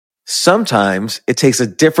Sometimes it takes a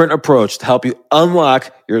different approach to help you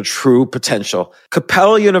unlock your true potential.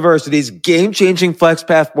 Capella University's game-changing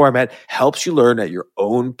FlexPath format helps you learn at your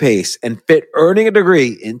own pace and fit earning a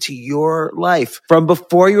degree into your life. From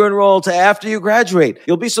before you enroll to after you graduate,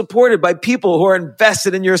 you'll be supported by people who are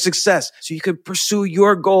invested in your success so you can pursue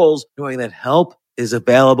your goals knowing that help is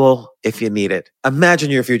available if you need it. Imagine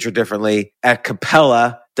your future differently at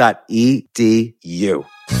capella.edu.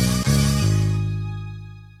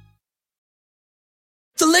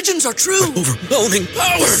 The legends are true. Overwhelming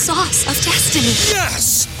power! The sauce of destiny.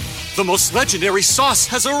 Yes! The most legendary sauce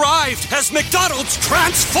has arrived as McDonald's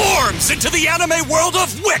transforms into the anime world of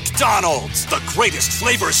WickDonald's. The greatest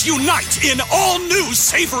flavors unite in all new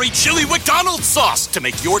savory chili McDonald's sauce to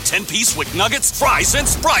make your 10-piece Wick Nuggets, fries, and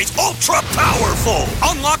Sprite ultra-powerful.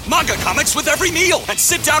 Unlock manga comics with every meal and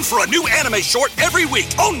sit down for a new anime short every week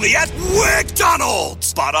only at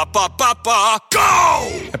WickDonald's. Ba-da-ba-ba-ba, go!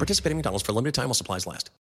 At participating McDonald's for a limited time while supplies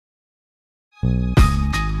last.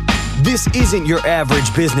 This isn't your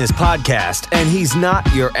average business podcast, and he's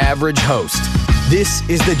not your average host. This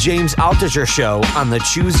is the James Altucher Show on the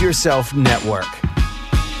Choose Yourself Network.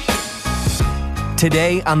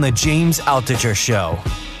 Today on the James Altucher Show.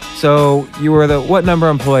 So you were the what number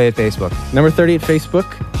employee at Facebook? Number 30 at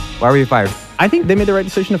Facebook. Why were you fired? I think they made the right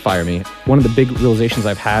decision to fire me. One of the big realizations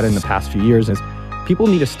I've had in the past few years is people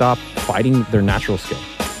need to stop fighting their natural skill.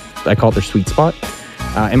 I call it their sweet spot.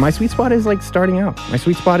 And my sweet spot is like starting out. My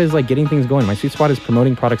sweet spot is like getting things going. My sweet spot is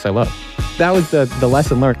promoting products I love. That was the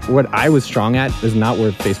lesson learned. What I was strong at is not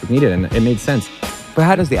where Facebook needed, and it made sense. But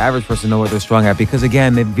how does the average person know what they're strong at? Because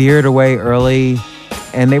again, they veered away early,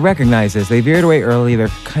 and they recognize this. They veered away early. They're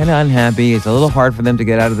kind of unhappy. It's a little hard for them to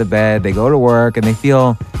get out of the bed. They go to work, and they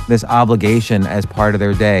feel this obligation as part of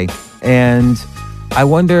their day. And I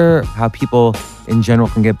wonder how people in general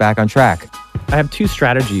can get back on track. I have two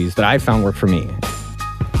strategies that I found work for me.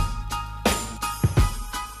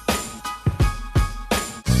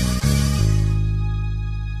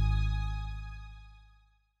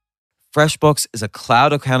 FreshBooks is a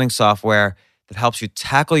cloud accounting software that helps you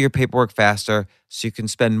tackle your paperwork faster so you can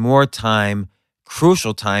spend more time,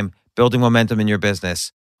 crucial time, building momentum in your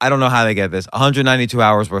business. I don't know how they get this. 192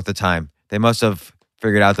 hours worth of time. They must have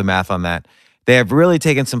figured out the math on that. They have really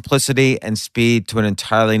taken simplicity and speed to an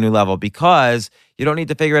entirely new level because you don't need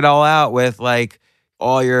to figure it all out with like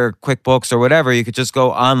all your QuickBooks or whatever. You could just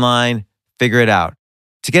go online, figure it out.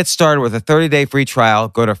 To get started with a 30-day free trial,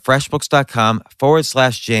 go to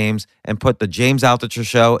freshbooks.com/James and put the James Altucher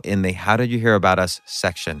Show in the How Did You Hear About Us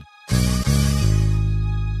section.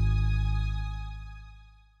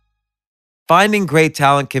 Finding great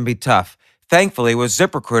talent can be tough. Thankfully, with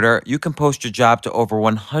ZipRecruiter, you can post your job to over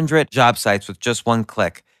 100 job sites with just one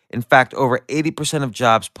click. In fact, over 80% of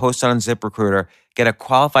jobs posted on ZipRecruiter get a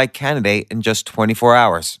qualified candidate in just 24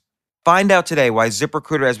 hours. Find out today why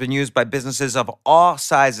ZipRecruiter has been used by businesses of all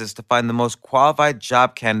sizes to find the most qualified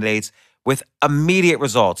job candidates with immediate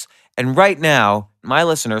results. And right now, my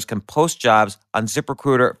listeners can post jobs on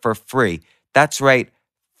ZipRecruiter for free. That's right,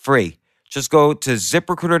 free. Just go to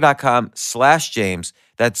ZipRecruiter.com/James.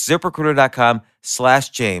 That's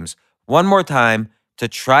ZipRecruiter.com/James. One more time, to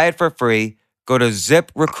try it for free, go to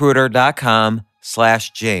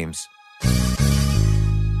ZipRecruiter.com/James.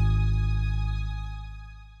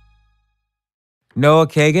 Noah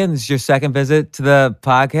Kagan, this is your second visit to the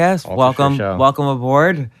podcast. Welcome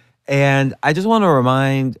aboard. And I just want to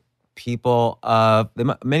remind people of,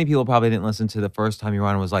 many people probably didn't listen to the first time you were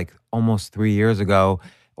on. It was like almost 3 years ago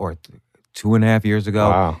or 2.5 years ago.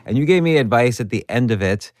 Wow. And you gave me advice at the end of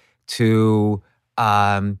it to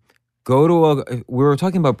go to we were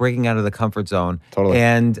talking about breaking out of the comfort zone. Totally.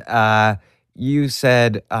 And you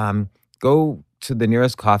said, go to the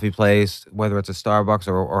nearest coffee place, whether it's a Starbucks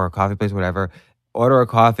or a coffee place, whatever. Order a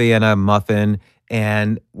coffee and a muffin,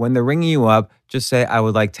 and when they're ringing you up, just say, I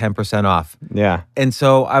would like 10% off. Yeah. And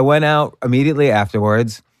so I went out immediately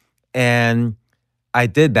afterwards, and I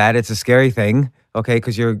did that. It's a scary thing, okay,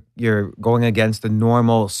 because you're going against the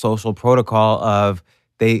normal social protocol of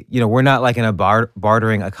we're not like in a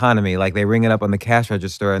bartering economy. Like they ring it up on the cash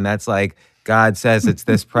register, and that's like, God says it's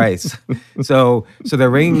this price. So they're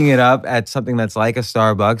ringing it up at something that's like a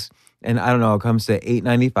Starbucks. And I don't know, it comes to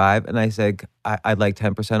 $8.95. And I said, I'd like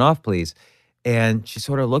 10% off, please. And she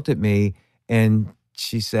sort of looked at me and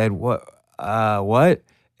she said, what?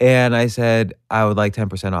 And I said, I would like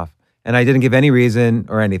 10% off. And I didn't give any reason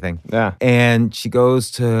or anything. Yeah. And she goes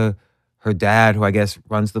to her dad, who I guess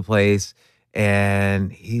runs the place.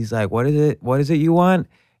 And he's like, what is it? What is it you want?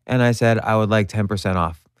 And I said, I would like 10%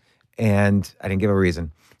 off. And I didn't give a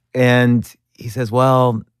reason. And he says,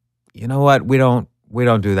 well, you know what? We don't we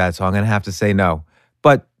don't do that, so I'm going to have to say no.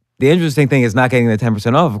 But the interesting thing is not getting the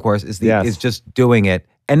 10% off, of course, is just doing it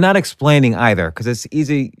and not explaining either. Because it's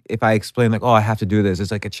easy if I explain like, oh, I have to do this.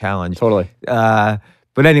 It's like a challenge. Totally.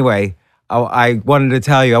 But anyway, I wanted to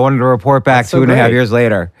tell you, I wanted to report back That's so 2.5 great. years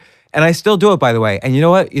later. And I still do it, by the way. And you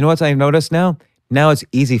know what? You know what I've noticed now? Now it's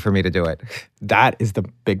easy for me to do it. That is the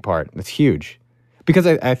big part. That's huge. Because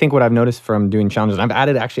I think what I've noticed from doing challenges, I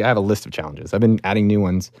have a list of challenges. I've been adding new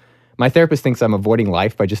ones. My therapist thinks I'm avoiding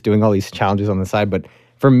life by just doing all these challenges on the side. But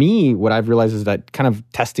for me, what I've realized is that kind of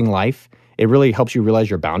testing life, it really helps you realize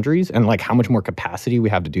your boundaries and like how much more capacity we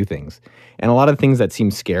have to do things. And a lot of things that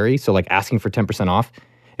seem scary, so like asking for 10% off,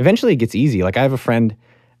 eventually it gets easy. Like I have a friend,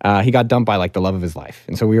 he got dumped by like the love of his life.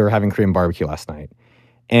 And so we were having Korean barbecue last night.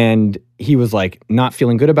 And he was like not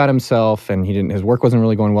feeling good about himself and his work wasn't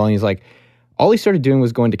really going well. And he's like, all he started doing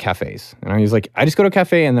was going to cafes. And he was like, I just go to a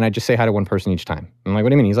cafe and then I just say hi to one person each time. I'm like, what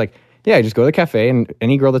do you mean? He's like, yeah, I just go to the cafe and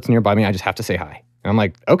any girl that's nearby me, I just have to say hi. And I'm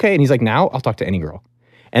like, okay. And he's like, now I'll talk to any girl.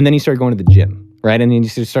 And then he started going to the gym, right? And then he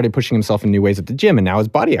just started pushing himself in new ways at the gym. And now his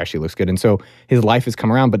body actually looks good. And so his life has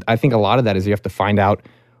come around. But I think a lot of that is you have to find out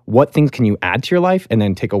what things can you add to your life and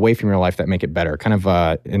then take away from your life that make it better. Kind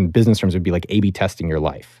of in business terms, would be like A/B testing your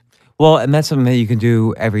life. Well, and that's something that you can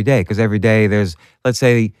do every day. Because every day there's, let's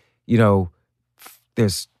say,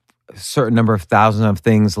 there's a certain number of thousands of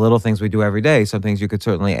things, little things we do every day. Some things you could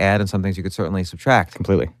certainly add and some things you could certainly subtract.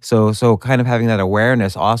 Completely. So kind of having that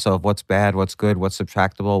awareness also of what's bad, what's good, what's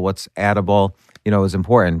subtractable, what's addable, is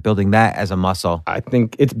important. Building that as a muscle. I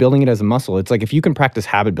think it's building it as a muscle. It's like if you can practice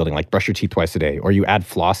habit building, like brush your teeth twice a day, or you add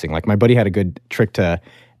flossing. Like my buddy had a good trick to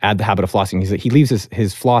add the habit of flossing. He leaves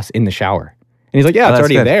his floss in the shower. And he's like, yeah, it's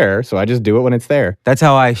already there, so I just do it when it's there. That's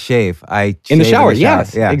how I shave. In the shower,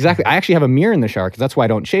 yes. Yeah. Exactly. I actually have a mirror in the shower because that's why I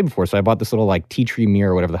don't shave before. So I bought this little like tea tree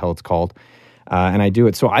mirror, whatever the hell it's called, and I do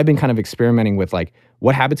it. So I've been kind of experimenting with like,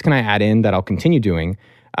 what habits can I add in that I'll continue doing?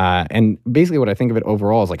 And basically what I think of it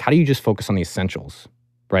overall is like, how do you just focus on the essentials,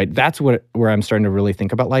 right? That's where I'm starting to really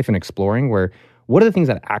think about life and exploring what are the things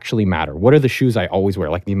that actually matter? What are the shoes I always wear,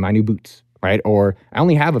 like my new boots, right? Or I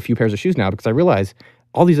only have a few pairs of shoes now because I realize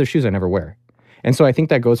all these are shoes I never wear. And so I think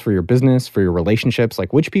that goes for your business, for your relationships.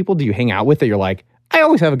 Like, which people do you hang out with that you're like, I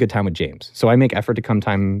always have a good time with James. So I make effort to come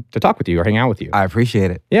time to talk with you or hang out with you. I appreciate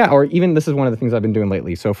it. Yeah, or even this is one of the things I've been doing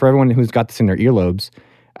lately. So for everyone who's got this in their earlobes,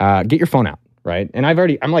 get your phone out, right? And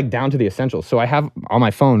I'm like down to the essentials. So I have on my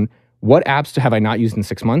phone, what apps have I not used in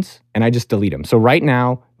 6 months? And I just delete them. So right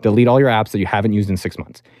now, delete all your apps that you haven't used in 6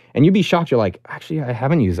 months. And you'd be shocked. You're like, actually, I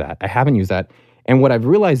haven't used that. And what I've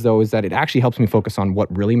realized though is that it actually helps me focus on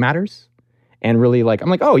what really matters. And really I'm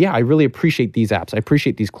like, oh yeah, I really appreciate these apps. I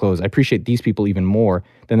appreciate these clothes. I appreciate these people even more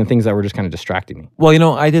than the things that were just kind of distracting me.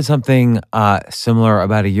 Well, I did something similar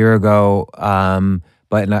about a year ago,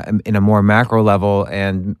 but in a more macro level,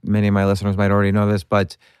 and many of my listeners might already know this,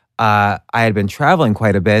 but I had been traveling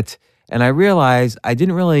quite a bit, and I realized I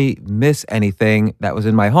didn't really miss anything that was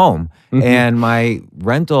in my home. Mm-hmm. And my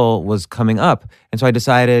rental was coming up. And so I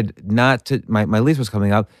decided not to, my lease was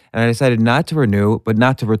coming up, and I decided not to renew, but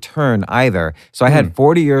not to return either. So I had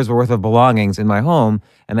 40 years worth of belongings in my home,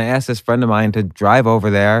 and I asked this friend of mine to drive over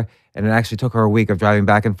there, and it actually took her a week of driving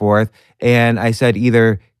back and forth. And I said,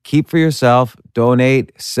 either keep for yourself,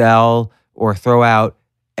 donate, sell, or throw out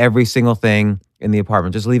every single thing in the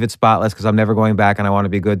apartment. Just leave it spotless because I'm never going back and I want to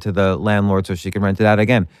be good to the landlord so she can rent it out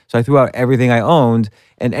again. So I threw out everything I owned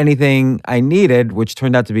and anything I needed, which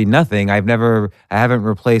turned out to be nothing. I haven't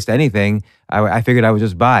replaced anything. I figured I would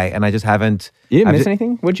just buy, and I just haven't. You didn't miss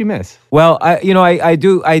anything? What'd you miss? Well, I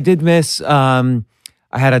did miss, I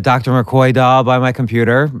had a Dr. McCoy doll by my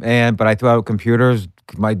computer, but I threw out computers,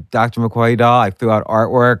 my Dr. McCoy doll. I threw out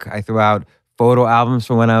artwork. I threw out photo albums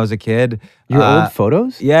from when I was a kid. Your old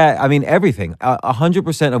photos? Yeah, I mean, everything.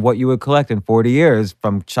 100% of what you would collect in 40 years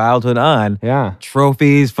from childhood on. Yeah.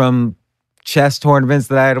 Trophies from chess tournaments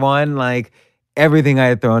that I had won, like everything I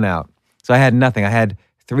had thrown out. So I had nothing. I had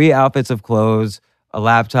 3 outfits of clothes, a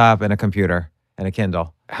laptop, and a computer, and a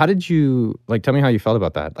Kindle. How did you, tell me how you felt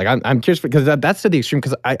about that? I'm curious because that's to the extreme,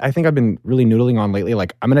 because I think I've been really noodling on lately,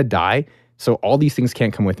 I'm going to die, so all these things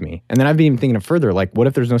can't come with me. And then I've been even thinking of further, what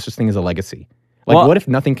if there's no such thing as a legacy? What if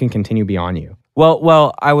nothing can continue beyond you?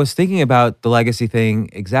 Well, I was thinking about the legacy thing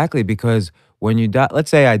exactly because when you die, let's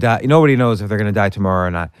say I die, nobody knows if they're going to die tomorrow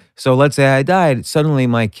or not. So let's say I died, suddenly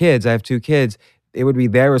my kids, I have 2 kids, it would be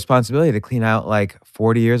their responsibility to clean out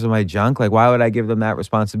 40 years of my junk. Why would I give them that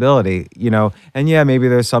responsibility? And yeah, maybe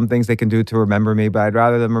there's some things they can do to remember me, but I'd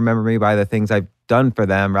rather them remember me by the things I've done for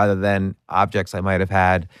them rather than objects I might have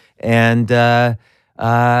had. And,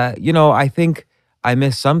 I think I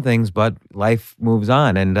miss some things, but life moves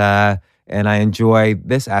on. And and I enjoy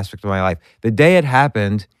this aspect of my life. The day it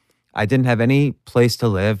happened, I didn't have any place to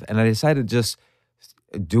live, and I decided to just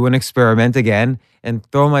do an experiment again and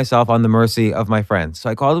throw myself on the mercy of my friends. So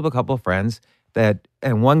I called up a couple of friends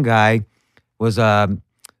and one guy was a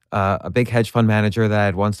big hedge fund manager that I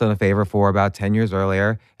had once done a favor for about 10 years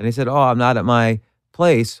earlier. And he said, "Oh, I'm not at my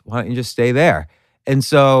place. Why don't you just stay there?" And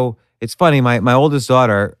so it's funny, my oldest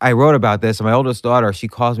daughter, I wrote about this, and my oldest daughter, she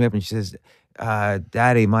calls me up and she says,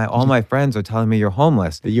 "Daddy, all my friends are telling me you're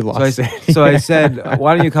homeless." You lost it. So I said,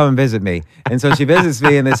 "Why don't you come and visit me?" And so she visits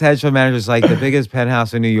me, and this hedge fund manager's like the biggest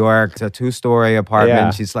penthouse in New York. It's a 2-story apartment.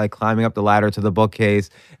 Yeah. She's like climbing up the ladder to the bookcase,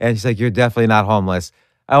 and she's like, "You're definitely not homeless."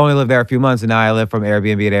 I only lived there a few months, and now I live from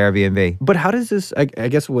Airbnb to Airbnb. But how does this, I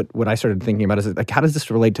guess what I started thinking about is like, how does this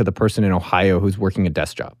relate to the person in Ohio who's working a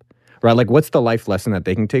desk job, right? Like, what's the life lesson that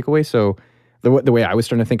they can take away? So the way I was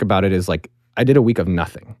starting to think about it is like, I did a week of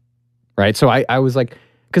nothing, right? So I was like,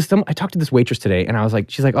 because I talked to this waitress today, and I was like,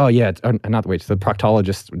 she's like, "Oh yeah, it's, not the waitress, the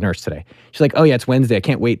proctologist nurse today." She's like, "Oh yeah, it's Wednesday. I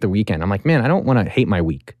can't wait the weekend." I'm like, man, I don't want to hate my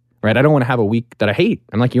week, right? I don't want to have a week that I hate.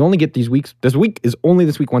 I'm like, you only get these weeks. This week is only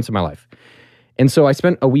this week once in my life. And so I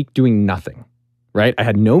spent a week doing nothing, right? I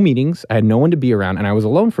had no meetings. I had no one to be around, and I was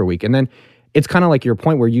alone for a week. And then it's kind of like your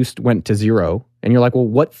point where you went to zero, and you're like, well,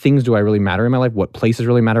 what things do I really matter in my life? What places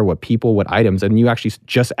really matter? What people? What items? And you actually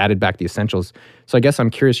just added back the essentials. So I guess I'm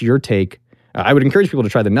curious your take. I would encourage people to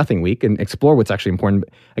try the nothing week and explore what's actually important.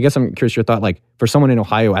 But I guess I'm curious your thought, like for someone in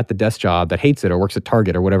Ohio at the desk job that hates it or works at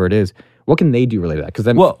Target or whatever it is, what can they do related to that? Because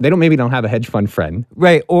then they maybe don't have a hedge fund friend.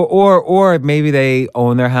 Right. Or maybe they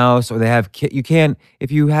own their house, or they have you can't,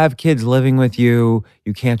 if you have kids living with you,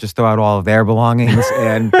 you can't just throw out all of their belongings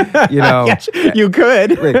and, Yes, you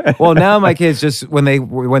could. Right. Well, now my kids just, when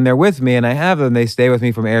they're with me and I have them, they stay with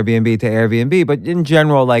me from Airbnb to Airbnb. But in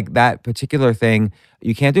general, like that particular thing,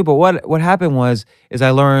 you can't do. But what happened is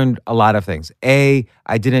I learned a lot of things. I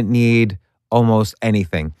didn't need almost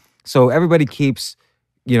anything. So everybody keeps,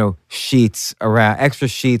 sheets around, extra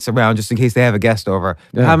sheets around just in case they have a guest over.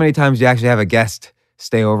 But how many times do you actually have a guest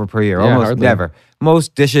stay over per year? Almost hardly. Never.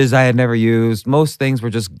 Most dishes I had never used. Most things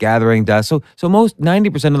were just gathering dust. So most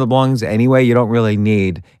 90% of the belongings anyway you don't really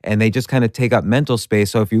need, and they just kind of take up mental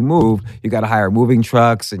space. So if you move, you got to hire moving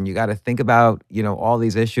trucks, and you got to think about all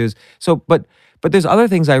these issues. So but there's other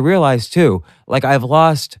things I realized too. Like I've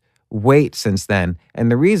lost weight since then, and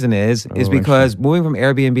the reason is because moving from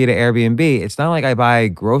Airbnb to Airbnb, it's not like I buy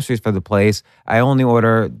groceries for the place. I only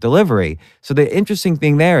order delivery. So the interesting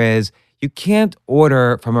thing there is you can't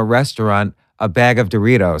order from a restaurant a bag of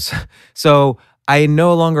Doritos. So I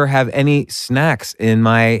no longer have any snacks in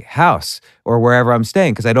my house or wherever I'm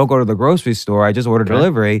staying because I don't go to the grocery store. I just order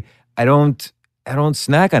delivery. I don't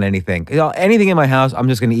snack on anything. Anything in my house, I'm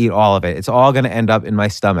just going to eat all of it. It's all going to end up in my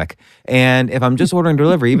stomach. And if I'm just ordering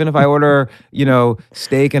delivery, even if I order,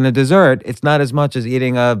 steak and a dessert, it's not as much as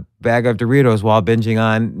eating a bag of Doritos while binging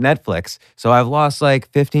on Netflix. So I've lost like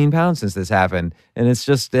 15 pounds since this happened. And it's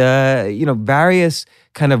just, various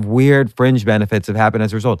kind of weird fringe benefits have happened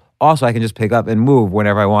as a result. Also, I can just pick up and move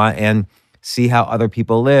whenever I want and see how other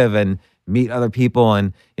people live and meet other people.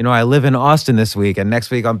 And, I live in Austin this week, and next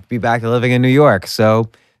week I'll be back to living in New York. So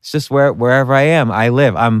it's just wherever I am, I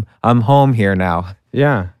live. I'm home here now.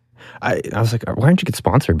 Yeah. I was like, why don't you get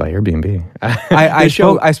sponsored by Airbnb? I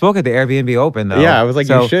spoke at the Airbnb Open though. Yeah, I was like,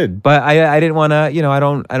 you should. But I didn't want to,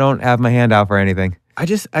 I don't have my hand out for anything.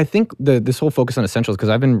 I think this whole focus on essentials, because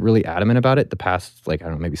I've been really adamant about it the past,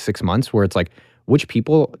 maybe 6 months, where it's like, which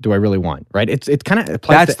people do I really want, right? It's kind of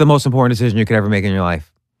that's the most important decision you could ever make in your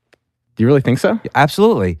life. Do you really think so?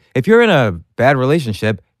 Absolutely. If you're in a bad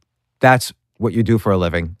relationship, that's what you do for a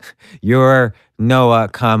living. You're Noah,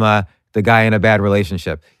 the guy in a bad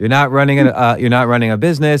relationship. You're not running a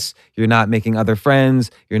business. You're not making other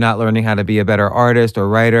friends. You're not learning how to be a better artist or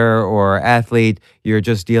writer or athlete. You're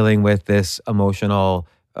just dealing with this emotional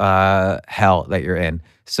hell that you're in.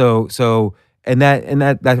 So and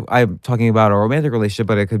that I'm talking about a romantic relationship,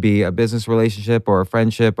 but it could be a business relationship or a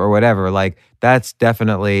friendship or whatever. Like that's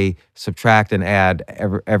definitely subtract and add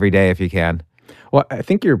every day if you can. Well, I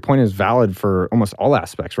think your point is valid for almost all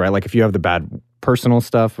aspects, right? Like if you have the bad personal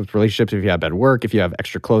stuff with relationships, if you have bad work, if you have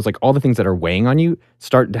extra clothes, like all the things that are weighing on you,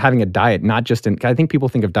 start having a diet, not just in, I think people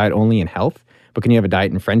think of diet only in health, but can you have a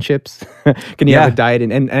diet in friendships? Can you have a diet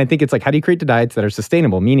and I think it's like, how do you create the diets that are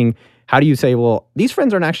sustainable? Meaning, how do you say, well, these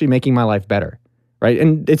friends aren't actually making my life better, right?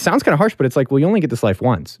 And it sounds kind of harsh, but it's like, well, you only get this life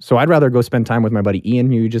once. So I'd rather go spend time with my buddy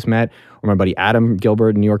Ian, who you just met, or my buddy Adam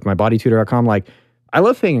Gilbert in New York, mybodytutor.com. Like, I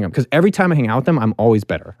love hanging out because every time I hang out with them, I'm always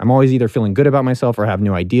better. I'm always either feeling good about myself or have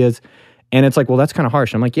new ideas. And it's like, well, that's kind of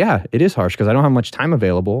harsh. I'm like, yeah, it is harsh because I don't have much time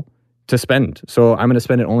available to spend. So I'm going to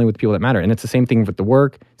spend it only with people that matter. And it's the same thing with the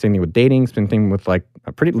work, same thing with dating, same thing with like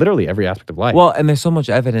pretty literally every aspect of life. Well, and there's so much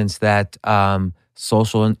evidence that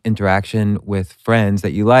social interaction with friends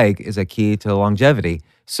that you like is a key to longevity.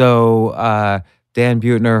 So Dan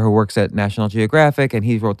Buettner, who works at National Geographic, and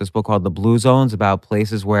he wrote this book called The Blue Zones about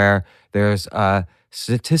places where there's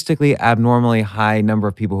statistically abnormally high number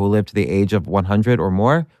of people who live to the age of 100 or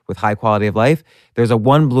more with high quality of life. There's a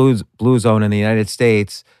one blue zone in the United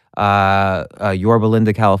States, Yorba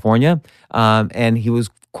Linda, California, and he was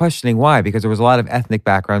questioning why, because there was a lot of ethnic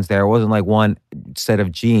backgrounds there. It wasn't like one set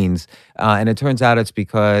of genes, and it turns out it's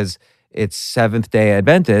because it's Seventh-day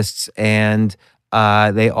Adventists, and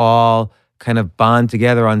they all kind of bond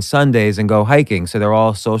together on Sundays and go hiking. So they're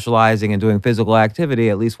all socializing and doing physical activity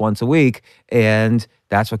at least once a week, and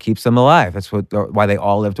that's what keeps them alive. That's why they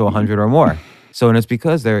all live to 100 or more. So, and it's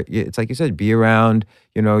because it's like you said, be around,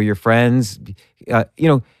 your friends.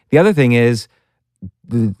 The other thing is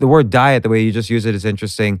the word diet, the way you just use it is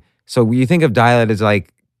interesting. So you think of diet as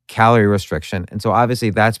like calorie restriction. And so obviously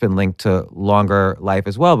that's been linked to longer life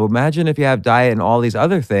as well. But imagine if you have diet and all these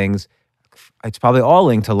other things, it's probably all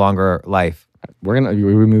linked to longer life. We're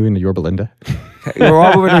moving to Yorba Linda. We're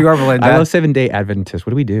all moving to Yorba Linda. I love 7-day Adventist.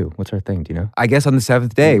 What do we do? What's our thing? Do you know? I guess on the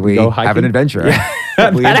seventh day we go have an adventure.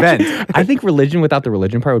 Yeah. We invent. I think religion without the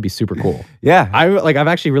religion part would be super cool. Yeah. I've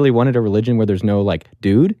actually really wanted a religion where there's no like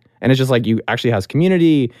dude, and it's just like you actually has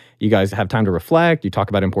community. You guys have time to reflect. You talk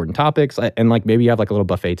about important topics, and like maybe you have like a little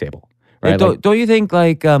buffet table. Right? Don't you think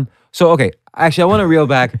like okay, actually I want to reel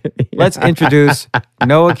back. Let's introduce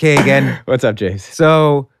Noah Kagan. What's up,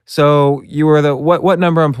 Jace? So you were the what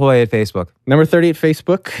number employee at Facebook? Number 30 at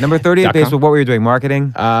Facebook. Number 30 at Facebook. What were you doing?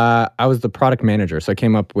 Marketing? I was the product manager. So I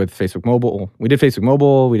came up with Facebook Mobile. We did Facebook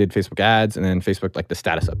Mobile, we did Facebook ads, and then Facebook like the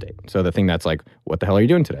status update. So the thing that's like, what the hell are you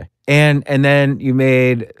doing today? And then you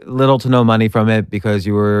made little to no money from it because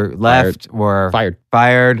you were left or Fired.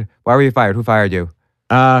 Fired. Why were you fired? Who fired you?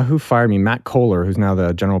 Who fired me? Matt Kohler, who's now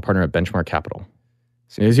the general partner at Benchmark Capital.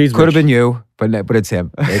 So he's could have been you, but it's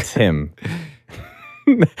him. It's him.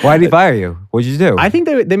 Why did he fire you? What did you do? I think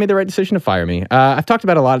they made the right decision to fire me. I've talked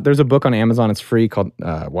about it a lot. There's a book on Amazon. It's free called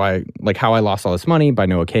How I Lost All This Money by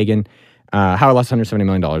Noah Kagan. How I Lost $170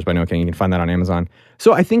 Million by Noah Kagan. You can find that on Amazon.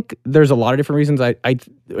 So I think there's a lot of different reasons.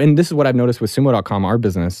 And this is what I've noticed with Sumo.com, our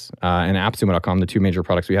business, and AppSumo.com, the two major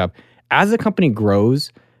products we have. As the company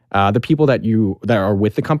grows, the people that are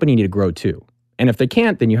with the company need to grow too. And if they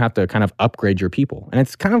can't, then you have to kind of upgrade your people. And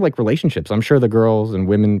it's kind of like relationships. I'm sure the girls and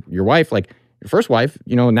women, your wife, like your first wife,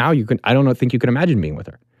 now I don't think you can imagine being with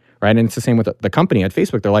her, right? And it's the same with the company at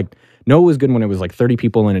Facebook. They're like, no, it was good when it was like 30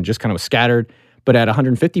 people and it just kind of was scattered. But at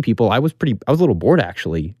 150 people, I was a little bored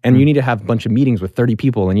actually. And you need to have a bunch of meetings with 30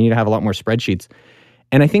 people and you need to have a lot more spreadsheets.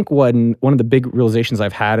 And I think one of the big realizations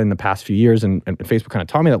I've had in the past few years, and Facebook kind of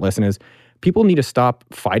taught me that lesson, is people need to stop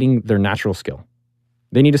fighting their natural skill.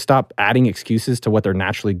 They need to stop adding excuses to what they're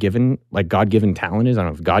naturally given, like God-given talent is. I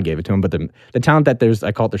don't know if God gave it to them, but the talent that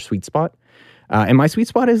I call it their sweet spot. And my sweet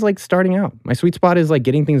spot is like starting out. My sweet spot is like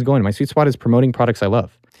getting things going. My sweet spot is promoting products I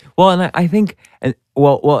love. Well, and I think, and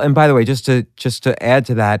by the way, just to add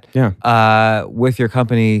to that, with your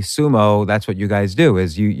company Sumo, that's what you guys do.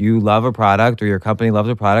 Is you love a product, or your company loves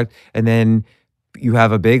a product, and then you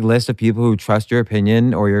have a big list of people who trust your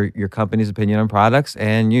opinion or your company's opinion on products,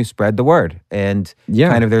 and you spread the word. And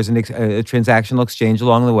kind of there's a transactional exchange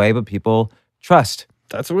along the way, but people trust.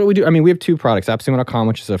 That's what we do. I mean, we have two products, AppSumo.com,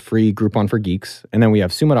 which is a free Groupon for geeks. And then we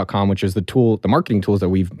have Sumo.com, which is the marketing tools that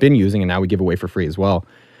we've been using and now we give away for free as well.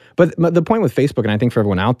 But the point with Facebook, and I think for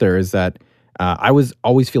everyone out there, is that I was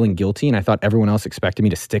always feeling guilty and I thought everyone else expected me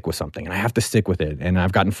to stick with something. And I have to stick with it. And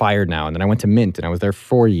I've gotten fired now. And then I went to Mint and I was there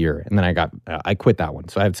for a year. And then I quit that one.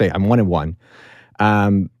 So I have to say I'm 1-1.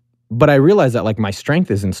 But I realized that like my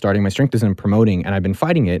strength is in starting. My strength is in promoting. And I've been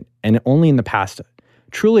fighting it. And only in the past,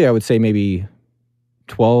 truly, I would say maybe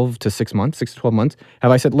 6 to 12 months,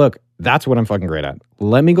 have I said, look, that's what I'm fucking great at.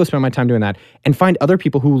 Let me go spend my time doing that and find other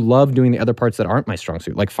people who love doing the other parts that aren't my strong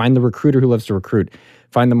suit. Like find the recruiter who loves to recruit,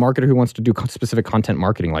 find the marketer who wants to do specific content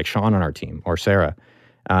marketing like Sean on our team or Sarah.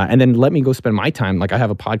 And then let me go spend my time. Like I have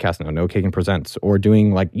a podcast now, No Kagan Presents, or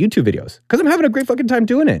doing like YouTube videos because I'm having a great fucking time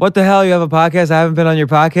doing it. What the hell? You have a podcast? I haven't been on your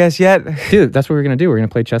podcast yet? Dude, that's what we're going to do. We're going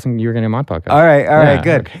to play chess and you're going to be on my podcast. All right,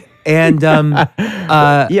 good. Okay. And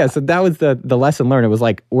so that was the lesson learned. It was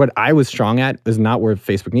like what I was strong at is not where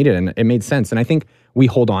Facebook needed, and it made sense. And I think we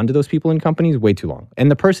hold on to those people in companies way too long.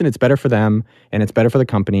 And the person, it's better for them, and it's better for the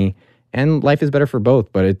company. And life is better for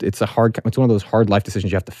both, but it's one of those hard life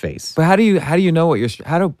decisions you have to face. But how do you know what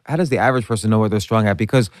how does the average person know what they're strong at?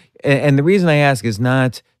 Because and the reason I ask is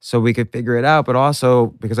not so we could figure it out, but also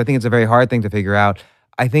because I think it's a very hard thing to figure out.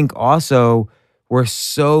 I think also we're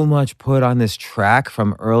so much put on this track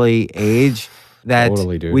from early age that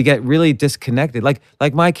Totally, dude. we get really disconnected. Like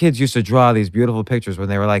my kids used to draw these beautiful pictures when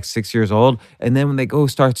they were like 6 years old, and then when they go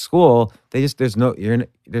start school, there's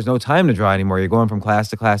no time to draw anymore. You're going from class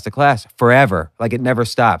to class to class forever. Like it never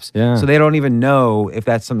stops. Yeah. So they don't even know if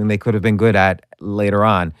that's something they could have been good at later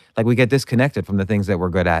on. Like we get disconnected from the things that we're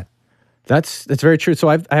good at. That's very true. So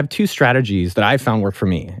I have two strategies that I found work for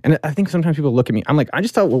me. And I think sometimes people look at me, I'm like, I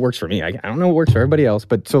just tell what works for me. I don't know what works for everybody else.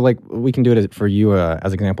 But so like we can do it for you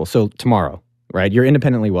as an example. So tomorrow, right? You're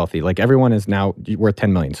independently wealthy. Like everyone is now worth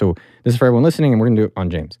 10 million. So this is for everyone listening, and we're going to do it on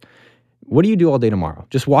James. What do you do all day tomorrow?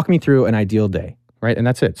 Just walk me through an ideal day, right? And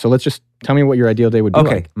that's it. So let's just tell me what your ideal day would be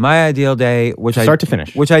like. My ideal day, Start to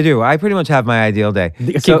finish. which I do. I pretty much have my ideal day.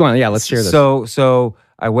 Keep going. Yeah, let's share this. So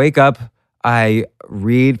I wake up, I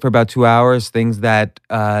read for about 2 hours, things that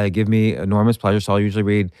give me enormous pleasure. So I'll usually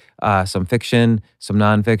read some fiction, some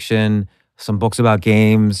nonfiction, some books about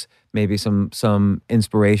games, maybe some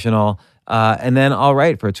inspirational, and then I'll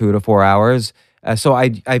write for 2 to 4 hours. So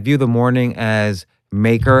I view the morning as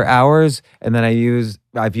maker hours, and then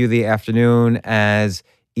I view the afternoon as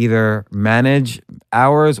either manage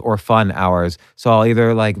hours or fun hours. So I'll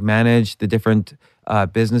either like manage the different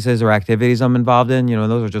businesses or activities I'm involved in.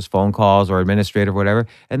 Those are just phone calls or administrative or whatever.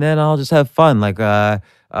 And then I'll just have fun, like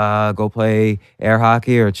go play air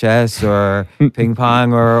hockey or chess or ping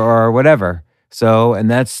pong or whatever. So,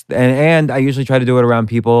 and I usually try to do it around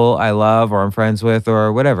people I love or I'm friends with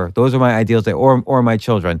or whatever. Those are my ideal days, or my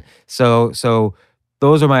children. So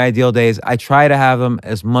those are my ideal days. I try to have them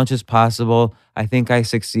as much as possible. I think I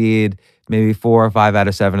succeed maybe 4 or 5 out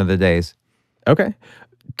of 7 of the days. Okay.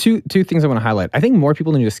 Two things I want to highlight. I think more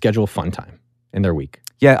people need to schedule fun time in their week.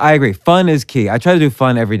 Yeah, I agree. Fun is key. I try to do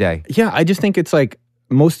fun every day. Yeah, I just think it's like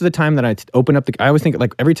most of the time that I open up I always think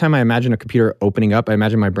like every time I imagine a computer opening up, I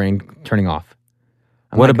imagine my brain turning off.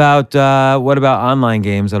 What about online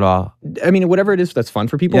games at all? I mean, whatever it is that's fun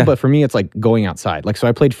for people, Yeah. but for me, it's like going outside. Like, so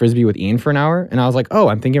I played Frisbee with Ian for an hour, and I was like, oh,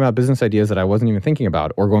 I'm thinking about business ideas that I wasn't even thinking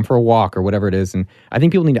about, or going for a walk, or whatever it is. And I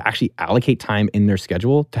think people need to actually allocate time in their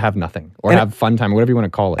schedule to have nothing, or have fun time, or whatever you want to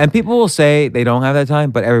call it. And people will say they don't have that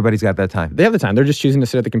time, but everybody's got that time. They have the time. They're just choosing to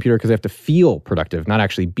sit at the computer because they have to feel productive, not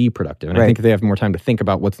actually be productive. And I think if they have more time to think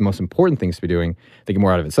about what's the most important things to be doing, they get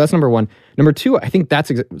more out of it. So that's number one. Number two, I think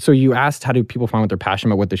that's so you asked how do people find what they're passionate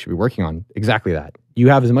about, what they should be working on. Exactly that. You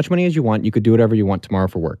have as much money as you want. You could do whatever you want tomorrow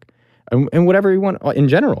for work, and whatever you want in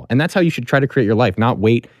general. And that's how you should try to create your life, not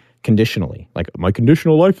wait conditionally. Like my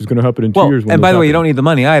conditional life is going to happen in 2 years. And by the way, you don't need the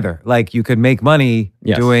money either. Like you could make money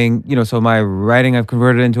Yes. doing, so my writing I've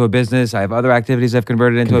converted into a business. I have other activities I've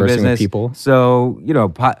converted into a Conversing with business. people. So,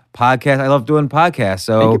 podcast. I love doing podcasts.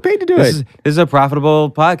 So And get paid to do this it. Is a profitable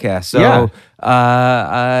podcast. So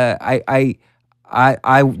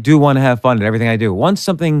I do want to have fun in everything I do. Once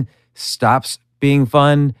something stops being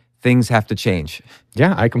fun, things have to change.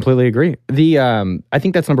 Yeah, I completely agree. I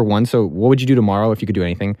think that's number one. So what would you do tomorrow if you could do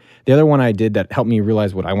anything? The other one I did that helped me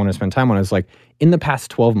realize what I want to spend time on is like, in the past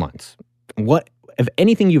 12 months, what, if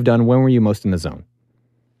anything you've done, when were you most in the zone?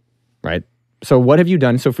 Right? So what have you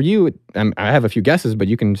done? So for you, I have a few guesses, but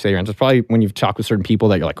you can say your answers. Probably when you've talked with certain people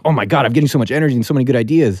that you're like, oh my God, I'm getting so much energy and so many good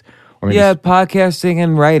ideas. Or maybe Podcasting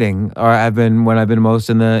and writing are when I've been most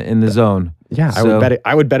in the zone. Yeah, So-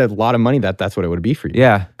 I would bet a lot of money that's what it would be for you.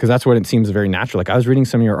 Yeah. Because that's what it seems very natural. Like I was reading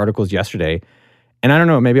some of your articles yesterday, and I don't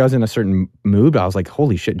know, maybe I was in a certain mood, but I was like,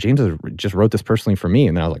 holy shit, James just wrote this personally for me.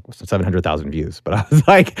 And then I was like, 700,000 views. But I was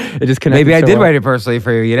like, it just connected. Maybe I so did well. write it personally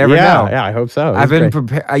for you. You never know. Yeah, I hope so. I've been great.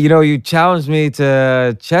 prepared. You challenged me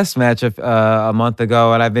to chess match a month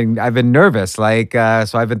ago, and I've been nervous. Like,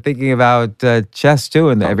 so I've been thinking about chess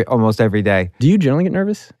too, almost every day. Do you generally get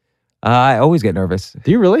nervous? I always get nervous. Do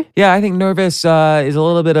you really? Yeah, I think nervous is a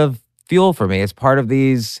little bit of fuel for me. It's part of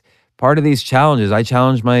these challenges. I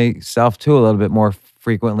challenge myself too a little bit more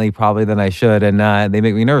frequently probably than I should, and they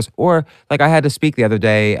make me nervous. Or like I had to speak the other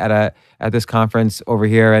day at this conference over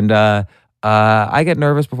here, and I get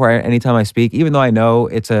nervous before anytime I speak, even though I know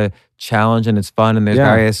it's a challenge and it's fun and there's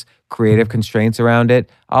various creative constraints around it.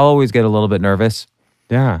 I'll always get a little bit nervous.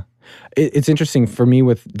 Yeah. It's interesting for me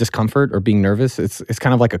with discomfort or being nervous. It's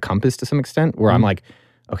kind of like a compass to some extent where I'm like,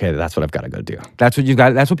 okay, that's what I've got to go do. That's what you've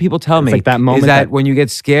got. That's what people tell me. Like that moment is that when you get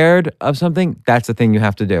scared of something, that's the thing you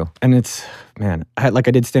have to do. And it's, man, I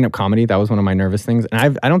did stand-up comedy. That was one of my nervous things.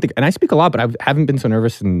 And I speak a lot, but I haven't been so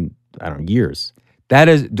nervous in, years. That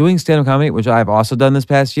is doing stand-up comedy, which I've also done this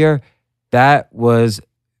past year. that was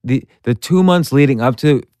the 2 months leading up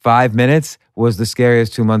to 5 minutes was the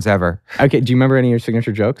scariest 2 months ever. Okay, do you remember any of your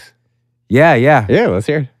signature jokes? Yeah. Yeah, let's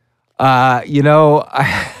hear it. I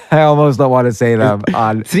almost don't want to say them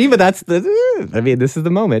on. See, but this is the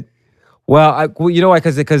moment. Well, you know why?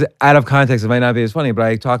 Because out of context, it might not be as funny. But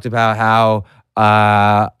I talked about how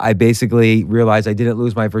I basically realized I didn't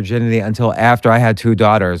lose my virginity until after I had 2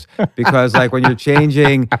 daughters. Because like when you're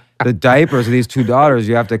changing the diapers of these 2 daughters,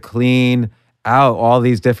 you have to clean out all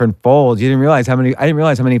these different folds. I didn't realize how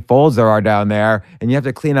many folds there are down there, and you have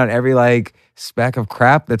to clean out every like speck of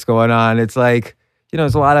crap that's going on. It's like,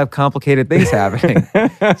 there's a lot of complicated things happening.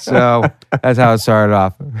 So that's how it started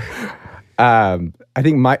off. I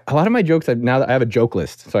think a lot of my jokes, now that I have a joke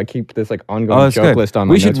list, so I keep this like ongoing joke list on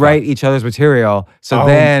my We should notes write each other's material. So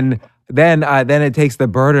then it takes the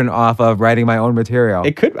burden off of writing my own material.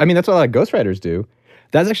 It could. I mean, that's what a lot of ghostwriters do.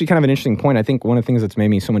 That's actually kind of an interesting point. I think one of the things that's made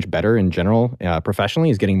me so much better in general, professionally,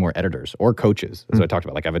 is getting more editors or coaches. That's what I talked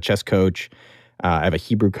about. Like I have a chess coach, I have a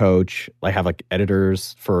Hebrew coach. I have like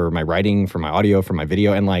editors for my writing, for my audio, for my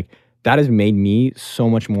video, and like that has made me so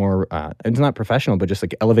much more. It's not professional, but just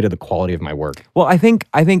like elevated the quality of my work. Well, I think,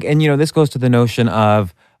 and this goes to the notion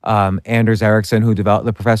of Anders Ericsson,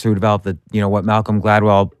 the professor who developed what Malcolm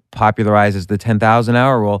Gladwell popularized as the 10,000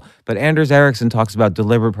 hour rule. But Anders Ericsson talks about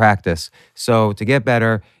deliberate practice. So to get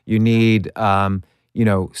better, you need,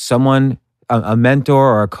 someone, a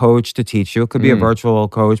mentor or a coach to teach you. It could be a virtual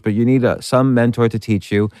coach, but you need some mentor to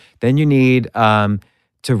teach you. Then you need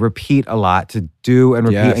to repeat a lot, to do and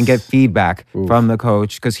repeat and get feedback from the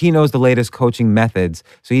coach, because he knows the latest coaching methods.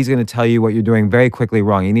 So he's going to tell you what you're doing very quickly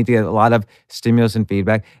wrong. You need to get a lot of stimulus and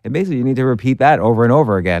feedback, and basically you need to repeat that over and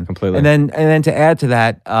over again. Completely. And then to add to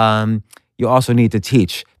that, you also need to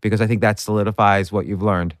teach, because I think that solidifies what you've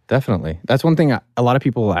learned. Definitely. That's one thing a lot of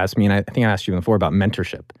people ask me, and I think I asked you before about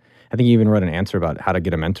mentorship. I think you even wrote an answer about how to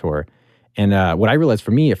get a mentor. And what I realized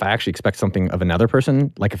for me, if I actually expect something of another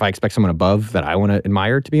person, like if I expect someone above that I want to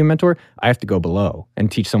admire to be a mentor, I have to go below and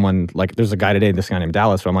teach someone. Like there's a guy today, this guy named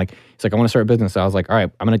Dallas, so I'm like, he's like, I want to start a business. So I was like, all right,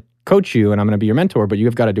 I'm going to coach you and I'm going to be your mentor, but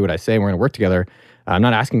you've got to do what I say. We're going to work together. I'm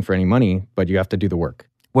not asking for any money, but you have to do the work.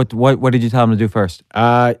 What did you tell him to do first?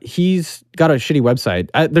 He's got a shitty website.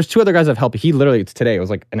 There's 2 other guys I've helped. He literally, it's today. It was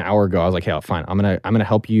like an hour ago. I was like, hey, fine. I'm gonna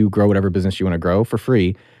help you grow whatever business you want to grow for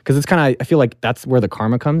free. Because it's kind of, I feel like that's where the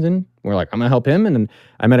karma comes in. We're like, I'm gonna help him. And then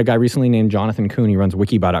I met a guy recently named Jonathan Kuhn. He runs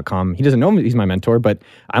wikibot.com. He doesn't know he's my mentor, but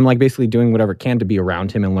I'm like basically doing whatever I can to be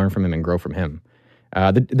around him and learn from him and grow from him.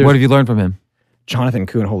 What have you learned from him? Jonathan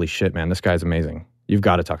Kuhn. Holy shit, man, this guy's amazing. You've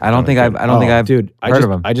got to talk to him. I don't think I've heard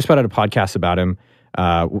of him. I just put out a podcast about him.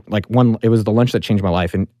 It was the lunch that changed my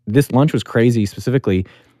life. And this lunch was crazy specifically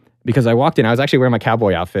because I walked in, I was actually wearing my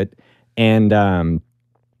cowboy outfit, and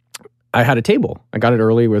I had a table. I got it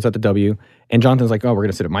early, was at the W, and Jonathan's like, oh, we're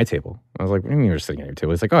going to sit at my table. I was like, what do you mean you're sitting at your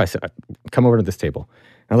table? He's like, come over to this table.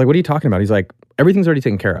 And I was like, what are you talking about? He's like, everything's already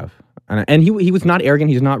taken care of. And he was not arrogant,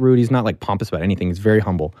 he's not rude, he's not like pompous about anything, he's very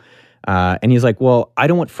humble. And he's like, well, I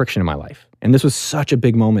don't want friction in my life. And this was such a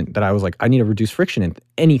big moment that I was like, I need to reduce friction in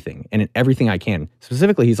anything and in everything I can.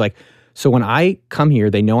 Specifically, he's like, so when I come here,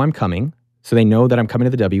 they know I'm coming. So they know that I'm coming to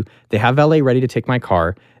the W. They have valet ready to take my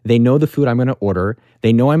car. They know the food I'm going to order.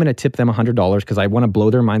 They know I'm going to tip them $100 because I want to blow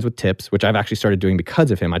their minds with tips, which I've actually started doing because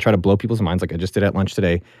of him. I try to blow people's minds like I just did at lunch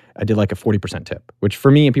today. I did like a 40% tip, which for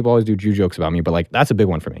me, and people always do Jew jokes about me, but like that's a big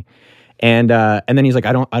one for me. And then he's like,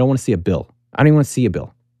 I don't want to see a bill. I don't even want to see a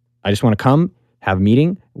bill. I just want to come, have a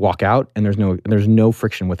meeting, walk out, and there's no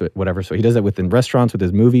friction with it, whatever. So he does that within restaurants, with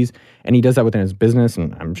his movies, and he does that within his business,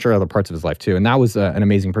 and I'm sure other parts of his life too. And that was an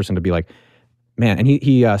amazing person to be like, man. And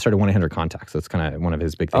he started 1-800-CONTACTS. That's kind of one of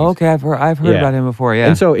his big things. Oh, okay, I've heard about him before. Yeah.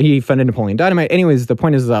 And so he funded Napoleon Dynamite. Anyways, the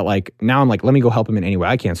point is that like now I'm like, let me go help him in any way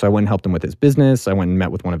I can. So I went and helped him with his business. I went and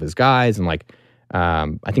met with one of his guys, and like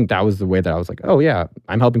I think that was the way that I was like, oh yeah,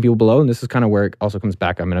 I'm helping people below, and this is kind of where it also comes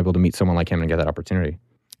back. I'm able to meet someone like him and get that opportunity.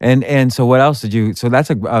 And so what else did you, so that's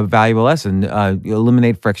a valuable lesson. You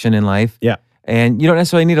eliminate friction in life. Yeah. And you don't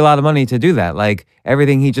necessarily need a lot of money to do that. Like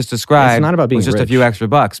everything he just described it's not about being was just rich. a few extra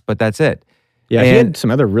bucks, but that's it. Yeah, he had some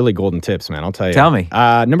other really golden tips, man, I'll tell you. Tell me.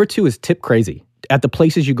 Number 2 is tip crazy at the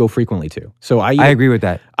places you go frequently to. So I agree with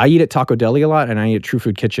that. I eat at Taco Deli a lot, and I eat at True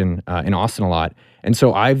Food Kitchen in Austin a lot. And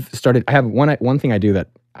so I have one thing I do that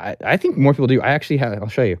I think more people do. I'll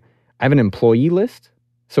show you. I have an employee list.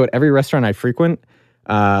 So at every restaurant I frequent,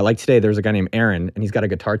 like today, there's a guy named Aaron, and he's got a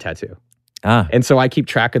guitar tattoo. And so I keep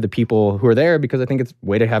track of the people who are there because I think it's a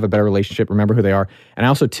way to have a better relationship, remember who they are. And I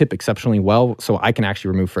also tip exceptionally well so I can actually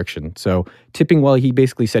remove friction. So tipping well, he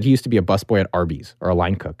basically said he used to be a busboy at Arby's or a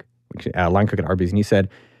line cook at Arby's. And he said,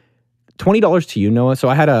 $20 to you, Noah. So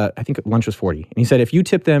I think lunch was $40. And he said, if you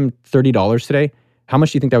tip them $30 today, how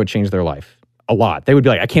much do you think that would change their life? A lot. They would be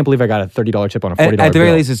like, I can't believe I got a $30 tip on a $40 bill. At the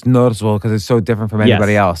very least, it's noticeable because it's so different from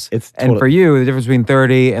anybody else. And for you, the difference between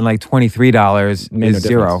 $30 and like $23 is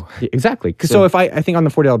zero. Exactly. So if I think on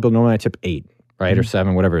the $40 bill, normally I tip $8, right? Or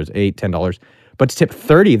 $7, whatever it is, $8, $10. But to tip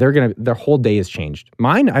 $30, their whole day is changed.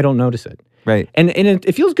 Mine, I don't notice it. Right. And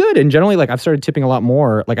it feels good. And generally, like I've started tipping a lot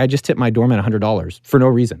more. Like I just tipped my doorman $100 for no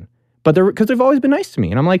reason. But because they've always been nice to me.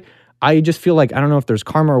 And I'm like, I just feel like, I don't know if there's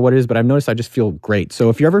karma or what it is, but I've noticed I just feel great. So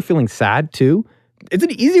if you're ever feeling sad too, it's an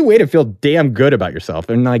easy way to feel damn good about yourself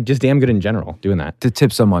and like just damn good in general doing that. To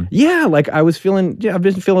tip someone. Yeah. Like I've been feeling a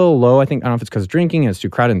little low. I don't know if it's because of drinking and it's too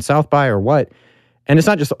crowded in South by or what. And it's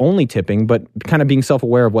not just only tipping, but kind of being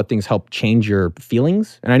self-aware of what things help change your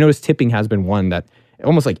feelings. And I noticed tipping has been one that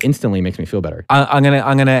almost like instantly makes me feel better. I'm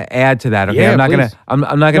gonna add to that. Okay, yeah, I'm not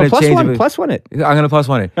gonna change it. Plus one it. I'm gonna plus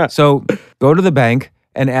one it. So go to the bank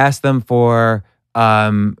and ask them for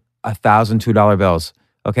 $1,002 bills.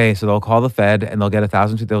 Okay, so they'll call the Fed and they'll get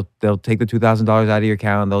they'll take the $2,000 out of your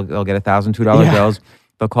account. And they'll get $1,002 bills.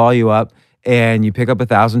 They'll call you up and you pick up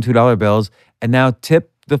 $1,002 bills and now tip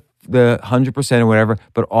the 100% or whatever,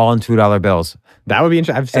 but all in $2 bills. That would be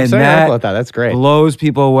interesting. I'm sorry about that. That's great. Blows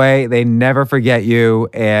people away. They never forget you,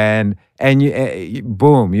 and you,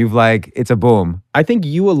 boom, it's a boom. I think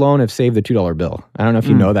you alone have saved the $2 bill. I don't know if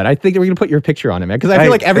you know that. I think we're gonna put your picture on it, man, because I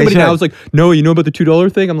feel like everybody now is like, no, you know about the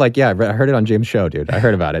 $2 thing? I'm like, yeah, I heard it on James' show, dude. I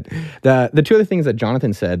heard about it. The two other things that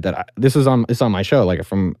Jonathan said that this is on my show, like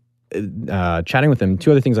from chatting with him.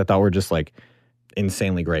 Two other things I thought were just like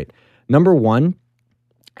insanely great. Number one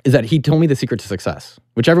is that he told me the secret to success,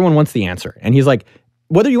 which everyone wants the answer. And he's like,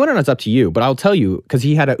 whether you want it or not, it's up to you. But I'll tell you, because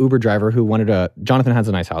he had an Uber driver who Jonathan has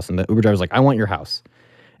a nice house. And the Uber driver's like, I want your house.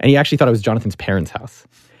 And he actually thought it was Jonathan's parents' house.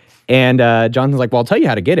 And Jonathan's like, well, I'll tell you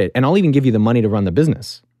how to get it. And I'll even give you the money to run the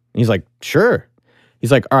business. And he's like, sure.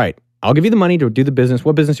 He's like, all right, I'll give you the money to do the business.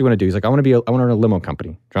 What business do you want to do? He's like, I want to run a limo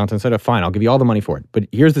company. Jonathan said, fine, I'll give you all the money for it. But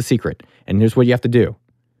here's the secret. And here's what you have to do.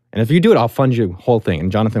 And if you do it, I'll fund you the whole thing.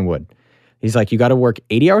 And Jonathan would. He's like, you got to work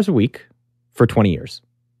 80 hours a week for 20 years.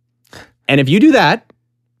 And if you do that,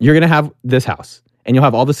 you're going to have this house and you'll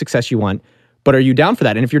have all the success you want. But are you down for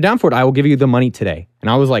that? And if you're down for it, I will give you the money today. And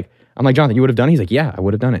I'm like, Jonathan, you would have done it? He's like, yeah, I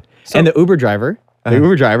would have done it. And the Uber driver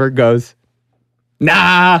goes,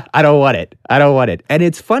 nah, I don't want it. And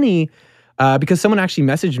it's funny because someone actually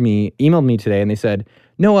emailed me today and they said,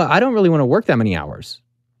 Noah, I don't really want to work that many hours.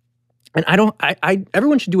 And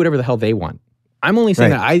everyone should do whatever the hell they want. I'm only saying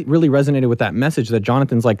that I really resonated with that message that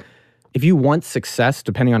Jonathan's like, if you want success,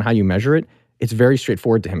 depending on how you measure it, it's very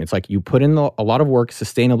straightforward to him. It's like you put in a lot of work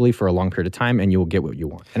sustainably for a long period of time and you will get what you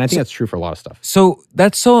want. And I think that's true for a lot of stuff. So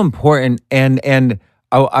that's so important. And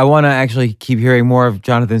I want to actually keep hearing more of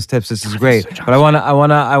Jonathan's tips. This is great. But I want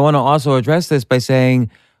to also address this by saying,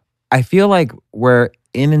 I feel like we're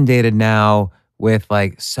inundated now with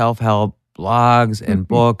like self-help blogs and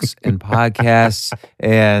books and podcasts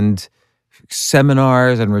and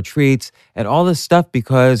seminars and retreats and all this stuff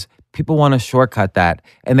because people want to shortcut that.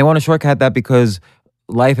 And they want to shortcut that because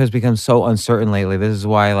life has become so uncertain lately. This is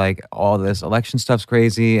why like all this election stuff's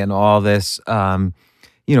crazy and all this,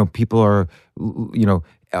 people are,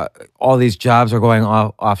 all these jobs are going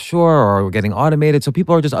offshore or getting automated. So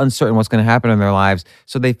people are just uncertain what's going to happen in their lives.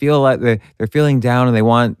 So they feel like they're feeling down and they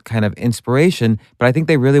want kind of inspiration. But I think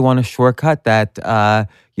they really want to shortcut that,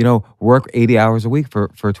 work 80 hours a week for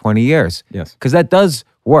 20 years. Yes. Because that does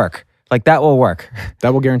work. Like that will work.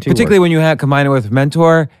 That will guarantee particularly when you combine it with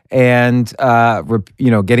mentor and,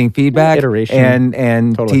 getting feedback iteration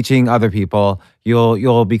and totally. Teaching other people,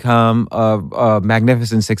 you'll become a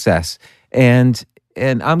magnificent success. And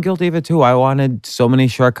I'm guilty of it too. I wanted so many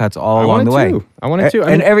shortcuts all along the way. I wanted to.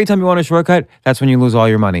 And every time you want a shortcut, that's when you lose all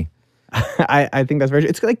your money. I think that's very true.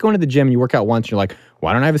 It's like going to the gym and you work out once and you're like,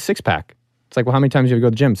 why don't I have a six-pack? It's like, well, how many times do you have to go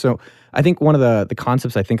to the gym? So I think one of the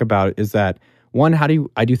concepts I think about is that, one, how do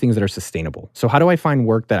I do things that are sustainable? So how do I find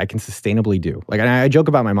work that I can sustainably do? Like I joke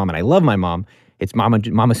about my mom, and I love my mom. It's Mama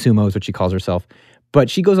Sumo is what she calls herself. But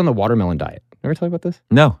she goes on the watermelon diet. Ever tell you about this?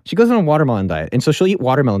 No. She goes on a watermelon diet. And so she'll eat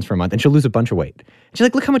watermelons for a month and she'll lose a bunch of weight. She's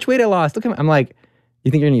like, look how much weight I lost. I'm like,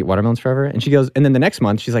 you think you're going to eat watermelons forever? And she goes, and then the next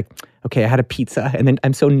month, she's like, okay, I had a pizza and then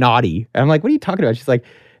I'm so naughty. And I'm like, what are you talking about? She's like,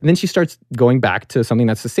 and then she starts going back to something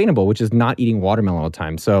that's sustainable, which is not eating watermelon all the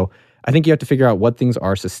time. So I think you have to figure out what things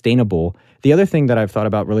are sustainable. The other thing that I've thought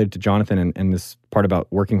about related to Jonathan and this part about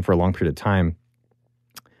working for a long period of time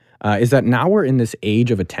is that now we're in this age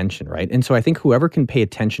of attention, right? And so I think whoever can pay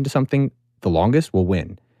attention to something the longest will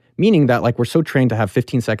win. Meaning that like we're so trained to have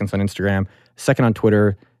 15 seconds on Instagram, a second on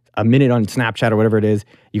Twitter, a minute on Snapchat or whatever it is.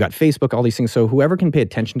 You got Facebook, all these things. So whoever can pay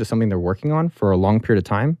attention to something they're working on for a long period of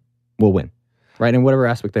time will win, right? In whatever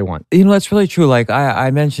aspect they want. You know, that's really true. Like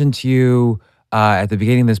I mentioned to you at the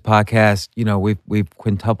beginning of this podcast, you know, we've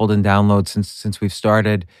quintupled in downloads since we've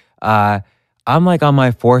started. I'm like on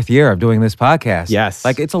my 4th year of doing this podcast. Yes.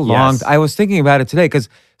 Like it's a long, I was thinking about it today because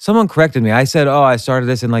someone corrected me. I said, oh, I started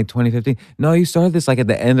this in like 2015. No, you started this like at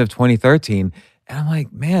the end of 2013. And I'm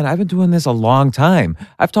like, man, I've been doing this a long time.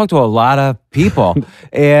 I've talked to a lot of people.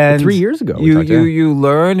 And 3 years ago, you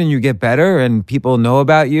learn and you get better and people know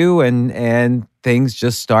about you and things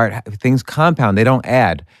just things compound. They don't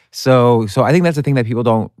add. So I think that's the thing that people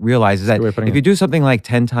don't realize is that if you do something like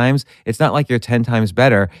 10 times, it's not like you're 10 times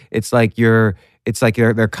better. It's like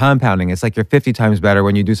they're compounding. It's like you're 50 times better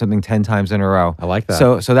when you do something 10 times in a row. I like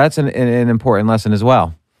that. So that's an important lesson as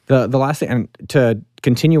well. The last thing, and to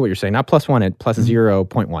continue what you're saying, not +1, at plus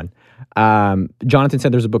 0.1. Jonathan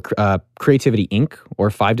said there's a book, Creativity Inc. or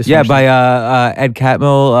 5 Dysfunctions. Yeah, by Ed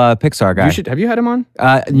Catmull, Pixar guy. Have you had him on?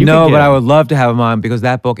 No, but I would love to have him on because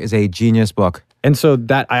that book is a genius book. And so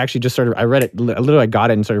that I actually just started, I read it, literally I got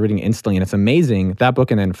it and started reading it instantly, and it's amazing. That book,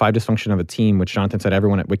 and then 5 Dysfunctions of a Team, which Jonathan said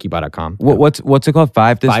everyone at wikibot.com. What's it called?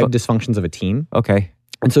 5 Dysfunctions of a Team. Okay.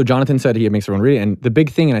 And so Jonathan said he makes everyone read it. And the big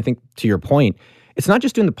thing, and I think to your point, it's not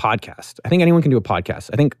just doing the podcast. I think anyone can do a podcast.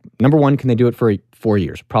 I think, number one, can they do it for 4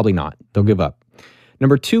 years? Probably not. They'll give up.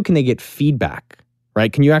 Number two, can they get feedback,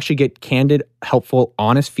 right? Can you actually get candid, helpful,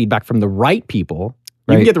 honest feedback from the right people?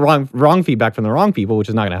 You can get the wrong feedback from the wrong people, which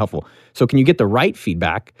is not going to helpful. So can you get the right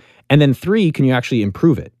feedback? And then 3, can you actually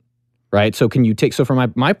improve it, right? So can you so for my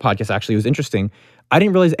podcast, actually, it was interesting. I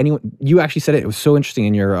didn't realize you actually said it. It was so interesting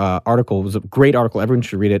in your article. It was a great article. Everyone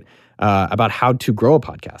should read it about how to grow a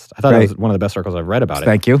podcast. I thought it was one of the best articles I've read about it.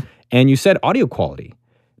 Thank you. And you said audio quality.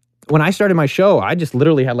 When I started my show, I just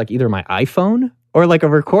literally had like either my iPhone or like a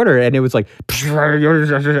recorder, and it was like,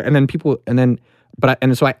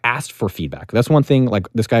 so I asked for feedback. That's one thing, like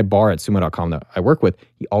this guy Barr at sumo.com that I work with,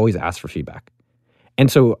 he always asks for feedback.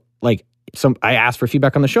 And so like I asked for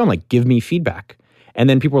feedback on the show. I'm like, give me feedback. And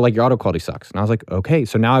then people were like, your audio quality sucks. And I was like, okay.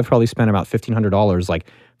 So now I've probably spent about $1,500 like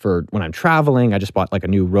for when I'm traveling. I just bought like a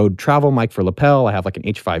new Rode travel mic for lapel. I have like an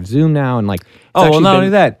H5 Zoom now. And like, not only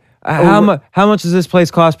that, how much does this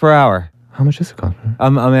place cost per hour? How much does it cost?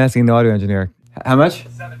 I'm asking the audio engineer. How much?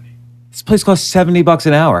 70. This place costs $70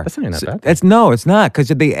 an hour. That's not even that bad. It's not, because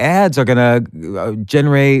the ads are gonna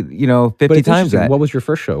generate 50 times that. What was your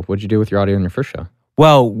first show? What did you do with your audio in your first show?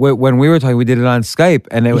 Well, when we were talking, we did it on Skype,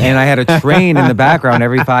 and I had a train in the background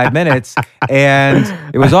every 5 minutes, and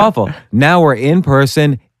it was awful. Now we're in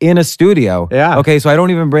person in a studio. Yeah. Okay, so I don't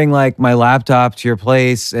even bring like my laptop to your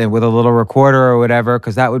place and with a little recorder or whatever,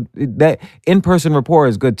 because that in-person rapport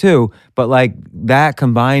is good too. But like that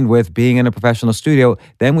combined with being in a professional studio,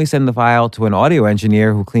 then we send the file to an audio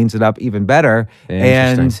engineer who cleans it up even better,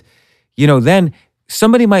 and then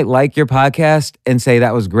somebody might like your podcast and say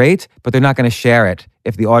that was great, but they're not going to share it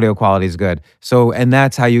if the audio quality is good. So, and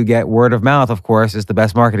that's how you get word of mouth, of course, is the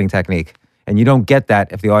best marketing technique. And you don't get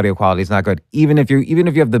that if the audio quality is not good, even if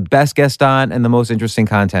you have the best guest on and the most interesting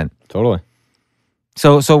content. Totally.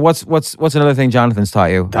 So what's another thing Jonathan's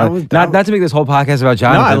taught you? Not to make this whole podcast about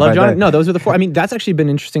Jonathan. No, I love Jonathan. No, those are the 4. I mean, that's actually been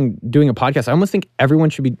interesting doing a podcast. I almost think everyone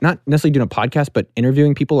should be not necessarily doing a podcast, but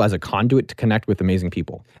interviewing people as a conduit to connect with amazing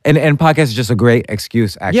people. And podcast is just a great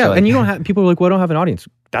excuse, actually. Yeah, and you don't have people are like, well, I don't have an audience.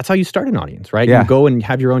 That's how you start an audience, right? Yeah. You go and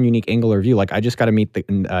have your own unique angle or view. Like I just got to meet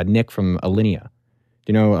Nick from Alinea. Do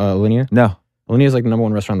you know Alinea? No. Alinea is like the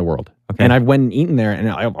 #1 restaurant in the world. Okay. And I went and eaten there, and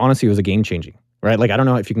honestly, it was a game changing. Right? Like, I don't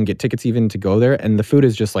know if you can get tickets even to go there. And the food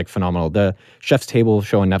is just like phenomenal. The Chef's Table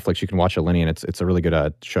show on Netflix, you can watch Alinea, and it's a really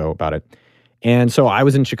good show about it. And so I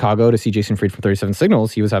was in Chicago to see Jason Fried from 37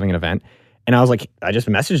 Signals. He was having an event. And I was like, I just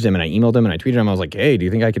messaged him and I emailed him and I tweeted him. I was like, hey, do you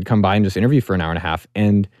think I could come by and just interview for an hour and a half?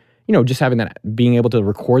 And, just having that, being able to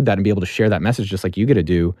record that and be able to share that message just like you get to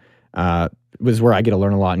do was where I get to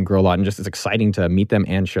learn a lot and grow a lot. And just it's exciting to meet them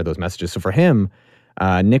and share those messages. So for him,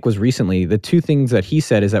 Nick was recently, the 2 things that he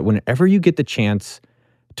said is that whenever you get the chance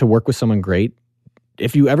to work with someone great,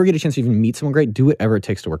 if you ever get a chance to even meet someone great, do whatever it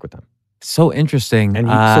takes to work with them. So interesting. And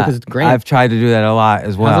because it's great. I've tried to do that a lot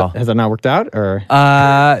as well. Has that not worked out? Or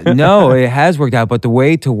no, it has worked out. But the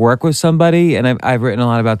way to work with somebody, and I've written a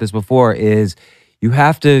lot about this before, is you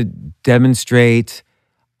have to demonstrate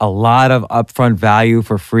a lot of upfront value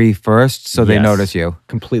for free first, so they notice you.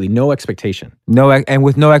 Completely. No expectation. And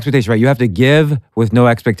with no expectation, right? You have to give with no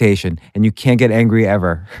expectation, and you can't get angry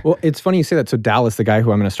ever. Well, it's funny you say that. So Dallas, the guy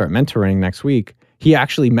who I'm going to start mentoring next week, he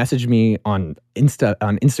actually messaged me on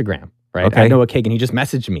Instagram. right? Okay. At Noah Kagan. He just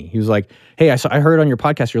messaged me. He was like, hey, I heard on your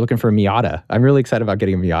podcast you're looking for a Miata. I'm really excited about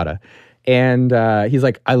getting a Miata. And he's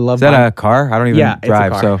like, I love Is that a car? I don't even drive, it's a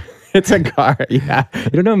car. so. It's a car, yeah.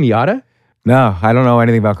 You don't know Miata? No, I don't know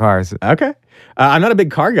anything about cars. Okay. I'm not a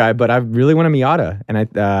big car guy, but I really want a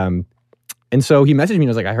Miata. And so he messaged me and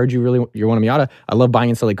was like, I heard you want a Miata. I love buying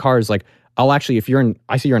and selling cars. Like, I'll actually,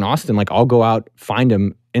 I see you're in Austin, like, I'll go out, find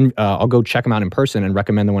him, and I'll go check him out in person and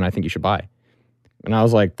recommend the one I think you should buy. And I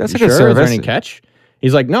was like, that's a good good service. Is there service. any catch?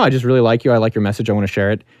 He's like, no, I just really like you. I like your message. I want to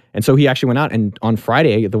share it. And so he actually went out, and on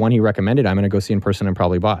Friday, the one he recommended, I'm going to go see in person and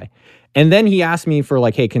probably buy. And then he asked me for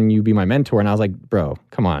like, hey, can you be my mentor? And I was like, bro,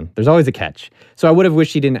 come on. There's always a catch. So I would have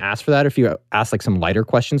wished he didn't ask for that if you asked like some lighter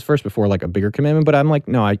questions first before like a bigger commitment. But I'm like,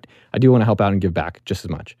 no, I do want to help out and give back just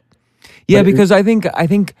as much. Yeah, because I think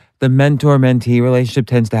the mentor-mentee relationship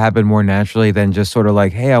tends to happen more naturally than just sort of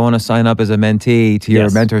like, hey, I want to sign up as a mentee to your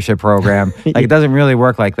mentorship program. Like, it doesn't really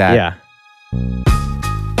work like that. Yeah.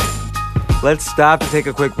 Let's stop to take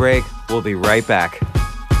a quick break. We'll be right back.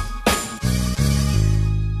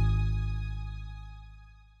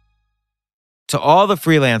 To all the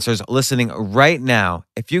freelancers listening right now,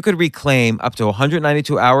 if you could reclaim up to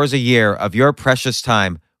 192 hours a year of your precious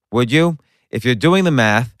time, would you? If you're doing the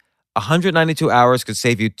math, 192 hours could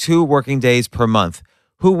save you 2 working days per month.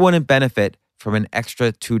 Who wouldn't benefit from an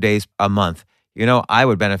extra 2 days a month? You know, I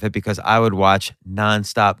would benefit because I would watch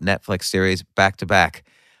nonstop Netflix series back to back.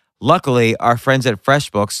 Luckily, our friends at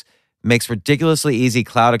FreshBooks makes ridiculously easy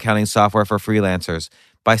cloud accounting software for freelancers.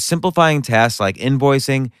 By simplifying tasks like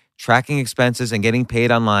invoicing, tracking expenses, and getting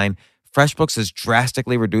paid online, FreshBooks has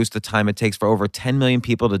drastically reduced the time it takes for over 10 million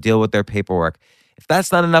people to deal with their paperwork. If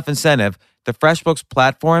that's not enough incentive, the FreshBooks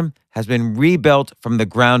platform has been rebuilt from the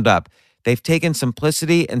ground up. They've taken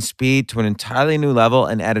simplicity and speed to an entirely new level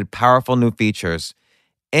and added powerful new features.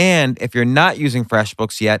 And if you're not using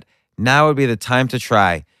FreshBooks yet, now would be the time to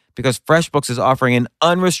try, because FreshBooks is offering an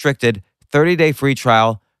unrestricted 30-day free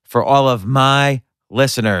trial for all of my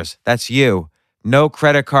listeners. That's you. No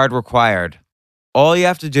credit card required. All you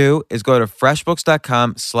have to do is go to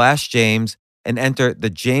freshbooks.com/James and enter the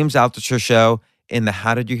James Altucher Show in the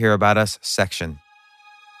How Did You Hear About Us section.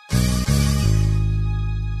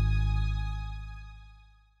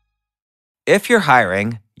 If you're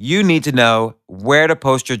hiring, you need to know where to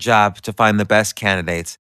post your job to find the best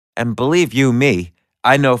candidates. And believe you me,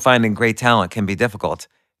 I know finding great talent can be difficult.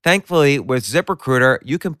 Thankfully, with ZipRecruiter,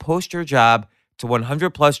 you can post your job to 100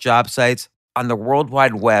 plus job sites on the World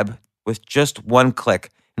Wide Web with just one click.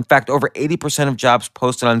 In fact, over 80% of jobs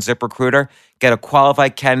posted on ZipRecruiter get a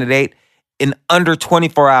qualified candidate in under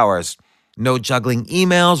 24 hours. No juggling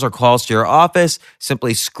emails or calls to your office.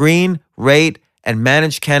 Simply screen, rate, and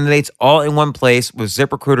manage candidates all in one place with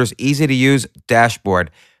ZipRecruiter's easy-to-use dashboard.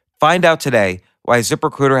 Find out today why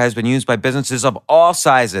ZipRecruiter has been used by businesses of all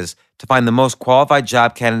sizes to find the most qualified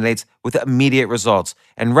job candidates with immediate results.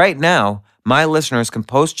 And right now, my listeners can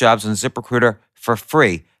post jobs on ZipRecruiter for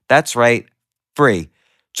free. That's right, free.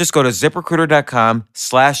 Just go to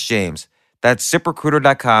ZipRecruiter.com/James. That's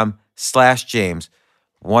ZipRecruiter.com/James.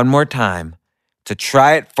 One more time. To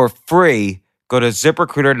try it for free, go to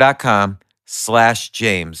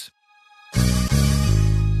ZipRecruiter.com/James.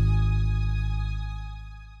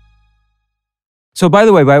 So, by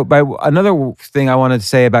the way, by another thing I wanted to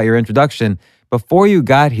say about your introduction, before you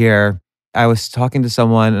got here, I was talking to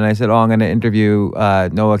someone and I said, I'm going to interview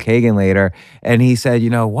Noah Kagan later. And he said,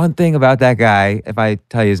 one thing about that guy, if I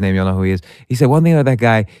tell you his name, you'll know who he is. He said, one thing about that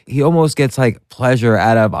guy, he almost gets like pleasure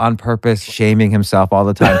out of on purpose shaming himself all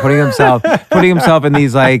the time, putting himself in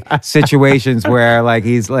these like situations where like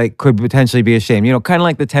he's like could potentially be ashamed, kind of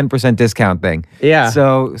like the 10% discount thing. Yeah.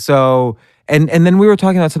 So and then we were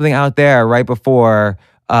talking about something out there right before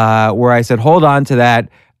where I said, hold on to that.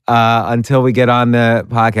 Until we get on the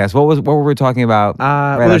podcast. What were we talking about?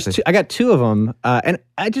 I got 2 of them. And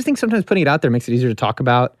I just think sometimes putting it out there makes it easier to talk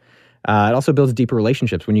about. It also builds deeper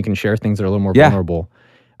relationships when you can share things that are a little more vulnerable.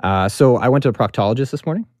 So I went to a proctologist this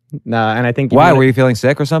morning. And I think... Why? Were you feeling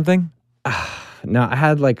sick or something? No, I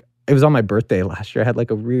had it was on my birthday last year. I had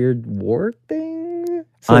a weird wart thing.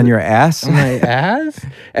 On your ass? On my ass?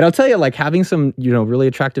 And I'll tell you, having some, really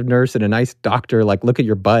attractive nurse and a nice doctor, look at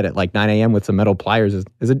your butt at 9 a.m. with some metal pliers is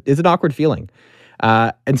an awkward feeling.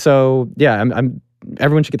 And so, yeah,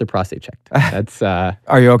 everyone should get their prostate checked. That's.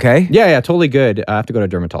 Are you okay? Yeah, totally good. I have to go to a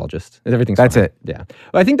dermatologist. Everything's That's fine. it. Yeah.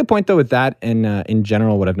 Well, I think the point, though, with that and in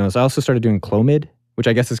general, what I've noticed, I also started doing Clomid, which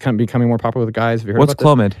I guess is kind of becoming more popular with guys. Have you heard What's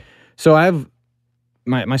about this? Clomid? So I have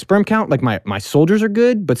my sperm count, my soldiers are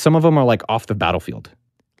good, but some of them are off the battlefield.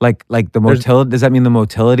 Like the motility, does that mean the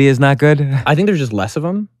motility is not good? I think there's just less of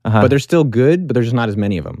them, but they're still good, but there's just not as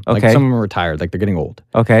many of them. Like Okay. some of them are retired, like they're getting old.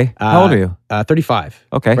 Okay. How old are you? 35.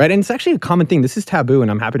 Okay. Right? And it's actually a common thing. This is taboo, and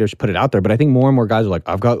I'm happy to just put it out there, but I think more and more guys are like,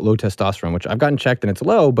 I've got low testosterone, which I've gotten checked and it's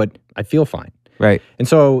low, but I feel fine. Right. And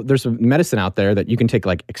so there's a medicine out there that you can take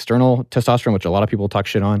like external testosterone, which a lot of people talk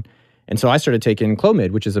shit on. And so I started taking Clomid,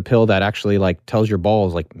 which is a pill that actually like tells your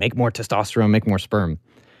balls like make more testosterone, make more sperm.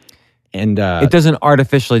 And it doesn't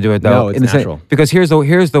artificially do it though. No, it's in the natural. Because here's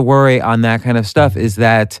the worry on that kind of stuff is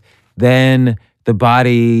that then the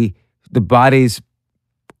body's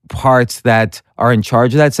parts that are in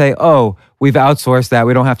charge of that say, oh, we've outsourced that,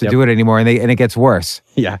 we don't have to do it anymore, and it gets worse.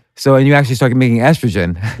 Yeah. So and you actually start making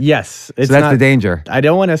estrogen. Yes. So that's the danger. I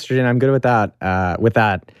don't want estrogen. I'm good with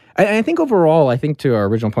that. I think overall, I think to our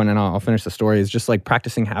original point, and I'll finish the story, is just like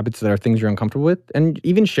practicing habits that are things you're uncomfortable with, and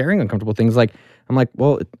even sharing uncomfortable things. Like, I'm like,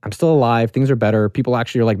 well, I'm still alive. Things are better. People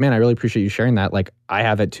actually are like, man, I really appreciate you sharing that. Like, I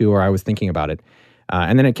have it too, or I was thinking about it.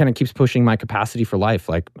 And then it kind of keeps pushing my capacity for life.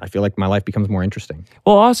 Like, I feel like my life becomes more interesting.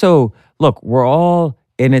 Well, also, look, we're all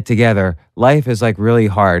in it together. Life is like really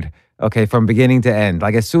hard, okay, from beginning to end.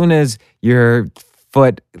 Like, as soon as your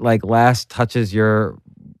foot like last touches your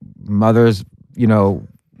mother's,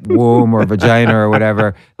 womb or vagina or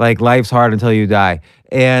whatever, like life's hard until you die.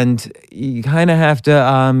 And you kind of have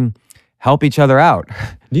to help each other out.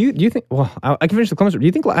 Do you think, well, I can finish the comments.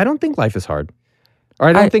 I don't think life is hard. Or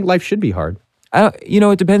I don't think life should be hard.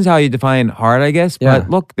 It depends how you define hard, I guess. Yeah. But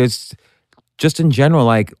look, there's just in general,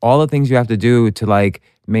 like all the things you have to do to like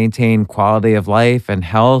maintain quality of life and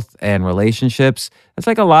health and relationships. It's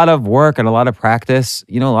like a lot of work and a lot of practice.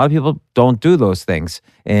 A lot of people don't do those things,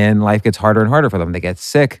 and life gets harder and harder for them. They get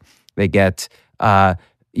sick. They get,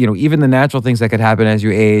 even the natural things that could happen as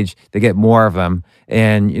you age, they get more of them,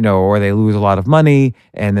 and or they lose a lot of money,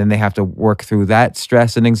 and then they have to work through that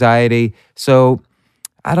stress and anxiety. So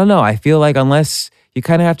I don't know. I feel like unless you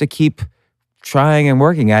kind of have to keep trying and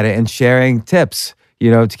working at it and sharing tips,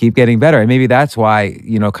 to keep getting better. And maybe that's why,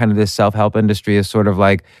 kind of this self-help industry is sort of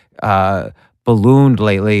like ballooned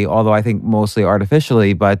lately, although I think mostly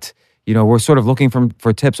artificially. But, we're sort of looking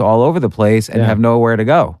for tips all over the place and have nowhere to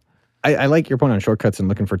go. I like your point on shortcuts and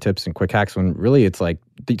looking for tips and quick hacks when really it's like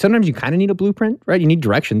sometimes you kind of need a blueprint, right? You need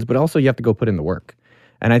directions, but also you have to go put in the work.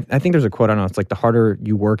 And I think there's a quote, I don't know, it's like the harder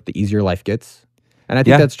you work, the easier life gets. And I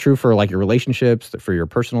think that's true for like your relationships, for your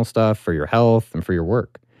personal stuff, for your health, and for your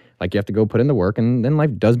work. Like you have to go put in the work, and then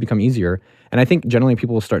life does become easier. And I think generally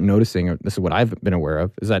people will start noticing, or this is what I've been aware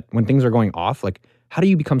of, is that when things are going off, like how do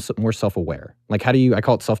you become more self-aware? Like I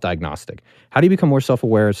call it self-diagnostic. How do you become more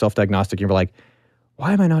self-aware, self-diagnostic? You're like,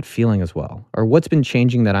 why am I not feeling as well? Or what's been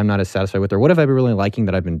changing that I'm not as satisfied with? Or what have I been really liking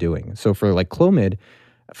that I've been doing? So for like Clomid,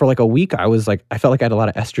 for like a week, I felt like I had a lot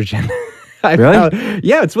of estrogen. Really?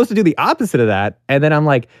 Yeah, it's supposed to do the opposite of that. And then I'm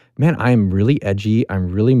like, man, I'm really edgy.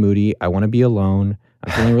 I'm really moody. I want to be alone.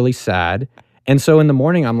 I'm feeling really sad. And so in the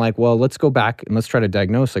morning, I'm like, well, let's go back and let's try to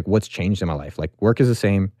diagnose like what's changed in my life. Like work is the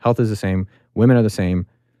same, health is the same, women are the same,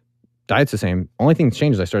 diet's the same. Only thing that's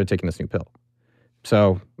changed is I started taking this new pill.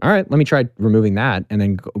 So, all right, let me try removing that and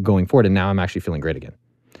then going forward. And now I'm actually feeling great again.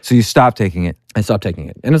 So you stopped taking it? I stopped taking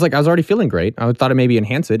it. And it's like I was already feeling great. I thought I'd maybe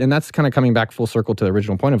enhance it. And that's kind of coming back full circle to the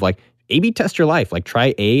original point of like, A/B test your life. Like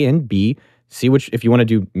try A and B, see which, if you want to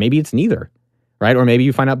do, maybe it's neither, right? Or maybe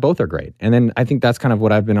you find out both are great. And then I think that's kind of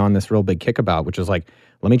what I've been on this real big kick about, which is like,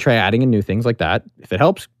 let me try adding in new things like that. If it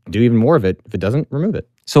helps, do even more of it. If it doesn't, remove it.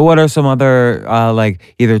 So what are some other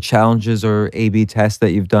like either challenges or A/B tests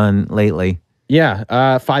that you've done lately?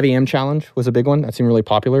 Yeah, 5 a.m. challenge was a big one. That seemed really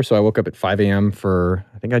popular. So I woke up at 5 a.m.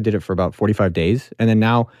 I think I did it for about 45 days. And then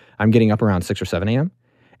now I'm getting up around 6 or 7 a.m.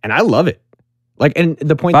 And I love it. Like, and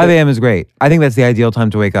the point 5 a.m. is great. I think that's the ideal time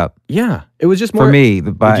to wake up. Yeah, it was just more. For me. Do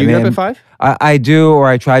you get up at 5? I do, or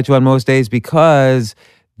I try to on most days, because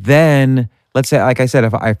then, let's say, like I said,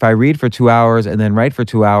 if I read for 2 hours and then write for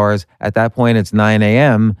 2 hours, at that point it's 9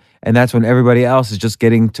 a.m., and that's when everybody else is just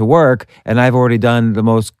getting to work, and I've already done the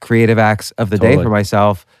most creative acts of the day for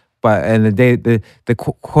myself. And the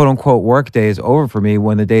quote unquote work day is over for me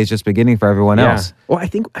when the day is just beginning for everyone else. Well, I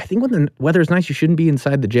think when the weather is nice, you shouldn't be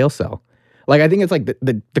inside the jail cell. Like I think it's like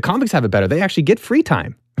the convicts have it better. They actually get free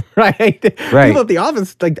time, right? Right. People at the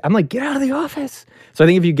office, like I'm like, get out of the office. So I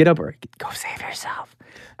think if you get up, or go save yourself.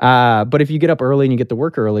 But if you get up early and you get to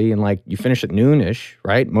work early and like you finish at noonish,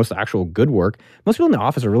 right? Most actual good work. Most people in the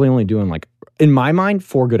office are really only doing like, in my mind,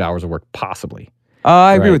 4 good hours of work, possibly.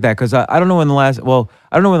 I agree with that, because I don't know when the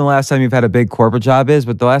last time you've had a big corporate job is,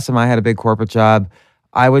 but the last time I had a big corporate job,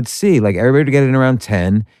 I would see like everybody would get in around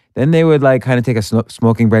 10. Then they would like kind of take a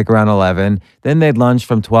smoking break around 11. Then they'd lunch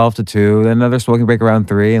from 12 to 2. Then another smoking break around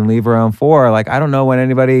 3 and leave around 4. Like, I don't know when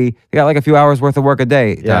they got like a few hours worth of work a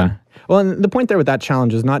day done. Well, and the point there with that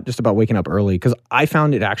challenge is not just about waking up early, because I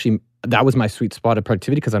found it actually, that was my sweet spot of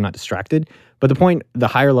productivity because I'm not distracted. But the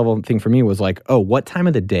higher level thing for me was like, oh, what time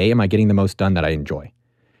of the day am I getting the most done that I enjoy?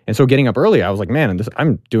 And so getting up early, I was like, man,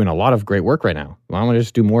 I'm doing a lot of great work right now. Well, I'm going to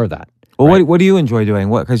just do more of that. Well, right? what do you enjoy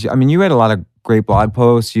doing? Because I mean, you read a lot of great blog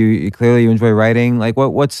posts. You clearly enjoy writing. Like,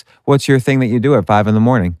 what's your thing that you do at 5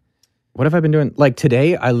 a.m? What have I been doing? Like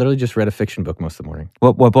today, I literally just read a fiction book most of the morning.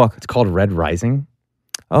 What book? It's called Red Rising.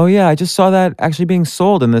 Oh yeah, I just saw that actually being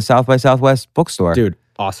sold in the South by Southwest bookstore. Dude,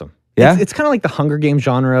 awesome. Yeah? It's kind of like the Hunger Games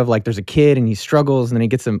genre of like there's a kid and he struggles and then he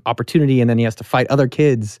gets an opportunity and then he has to fight other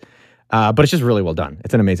kids. But it's just really well done.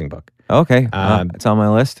 It's an amazing book. Okay, it's on my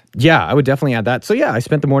list. Yeah, I would definitely add that. So yeah, I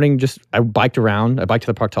spent the morning I biked around. I biked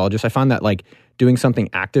to the proctologist. I found that like doing something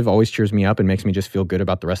active always cheers me up and makes me just feel good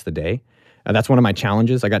about the rest of the day. That's one of my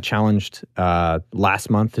challenges. I got challenged last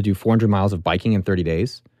month to do 400 miles of biking in 30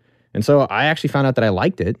 days. And so I actually found out that I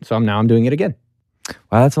liked it. So I'm doing it again.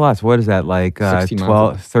 Wow, that's a lot. So what is that, like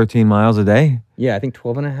 13 miles a day? Yeah, I think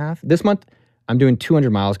 12 and a half. This month, I'm doing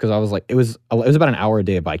 200 miles because I was like, it was about an hour a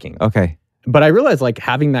day of biking. Okay. But I realized like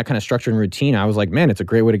having that kind of structure and routine, I was like, man, it's a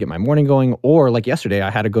great way to get my morning going. Or like yesterday, I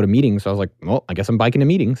had to go to meetings. So I was like, well, I guess I'm biking to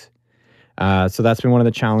meetings. So that's been one of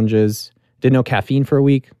the challenges. Did no caffeine for a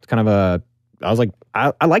week. It's kind of I was like,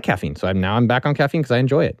 I like caffeine. So I'm back on caffeine because I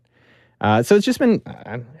enjoy it. So it's just been,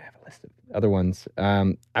 I have a list of other ones.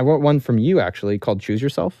 I wrote one from you actually called Choose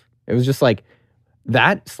Yourself. It was just like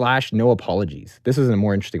that / no apologies. This is a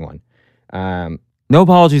more interesting one. No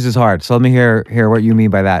apologies is hard. So let me hear what you mean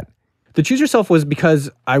by that. The Choose Yourself was because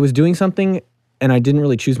I was doing something and I didn't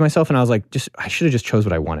really choose myself. And I was like, I should have just chose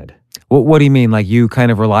what I wanted. What do you mean? Like you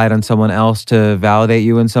kind of relied on someone else to validate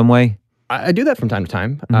you in some way? I do that from time to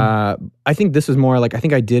time. Mm-hmm. I think this is more like,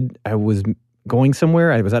 I was going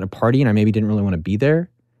somewhere. I was at a party and I maybe didn't really want to be there.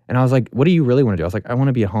 And I was like, what do you really want to do? I was like, I want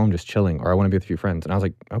to be at home just chilling, or I want to be with a few friends. And I was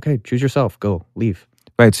like, okay, choose yourself. Go, leave.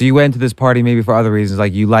 Right. So you went to this party maybe for other reasons.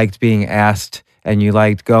 Like you liked being asked and you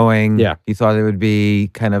liked going. Yeah. You thought it would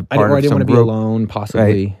be kind of part I of didn't some want to be group. alone,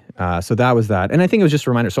 possibly. Right. So that was that. And I think it was just a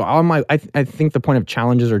reminder. So I think the point of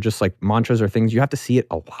challenges are just like mantras or things. You have to see it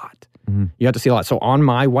a lot. Mm-hmm. You have to see a lot. So on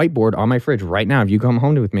my whiteboard, on my fridge right now, if you come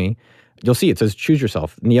home with me, you'll see it says choose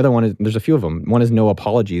yourself. And the other one is, there's a few of them. One is no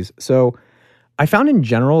apologies. So I found in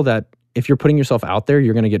general that if you're putting yourself out there,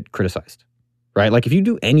 you're going to get criticized, right? Like if you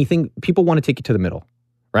do anything, people want to take you to the middle,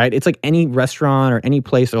 right? It's like any restaurant or any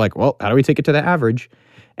place. They're like, well, how do we take it to the average?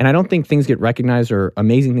 And I don't think things get recognized or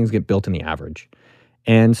amazing things get built in the average.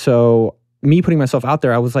 And so me putting myself out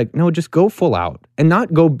there, I was like, no, just go full out and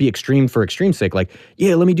not go be extreme for extreme's sake. Like,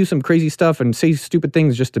 yeah, let me do some crazy stuff and say stupid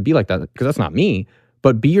things just to be like that, because that's not me.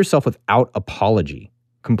 But be yourself without apology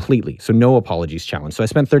completely. So no apologies challenge. So I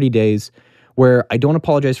spent 30 days where I don't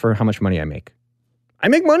apologize for how much money I make. I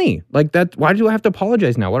make money like that. Why do I have to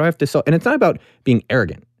apologize now? Why do I have to sell? And it's not about being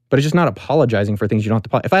arrogant, but it's just not apologizing for things you don't have to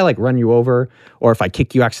apologize. If I like run you over or if I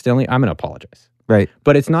kick you accidentally, I'm going to apologize. Right.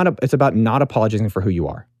 But it's about not apologizing for who you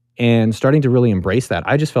are and starting to really embrace that.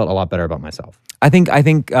 I just felt a lot better about myself. I think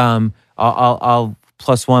I'll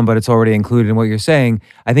plus one, but it's already included in what you're saying.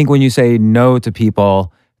 I think when you say no to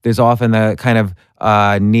people, there's often the kind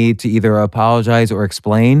of need to either apologize or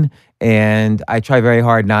explain. And I try very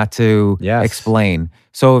hard not to explain.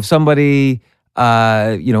 So if somebody,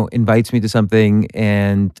 invites me to something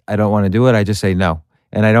and I don't want to do it, I just say no.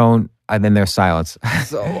 And then there's silence.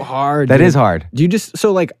 So hard. That is hard. Do you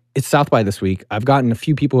it's South by this week. I've gotten a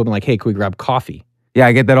few people who have been like, hey, can we grab coffee? Yeah,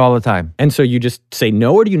 I get that all the time. And so you just say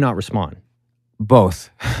no, or do you not respond? Both.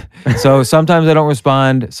 So sometimes I don't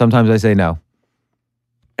respond. Sometimes I say no.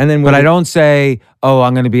 And then, but I don't say, "Oh,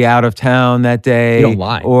 I'm going to be out of town that day." You don't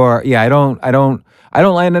lie. Or I don't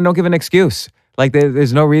lie, and I don't give an excuse. Like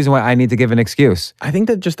there's no reason why I need to give an excuse. I think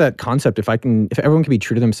that just that concept, if everyone can be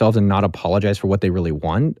true to themselves and not apologize for what they really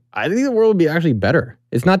want, I think the world would be actually better.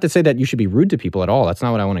 It's not to say that you should be rude to people at all. That's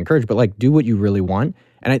not what I want to encourage. But like, do what you really want,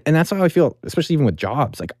 and that's how I feel, especially even with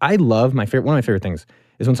jobs. Like I love one of my favorite things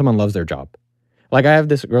is when someone loves their job. Like I have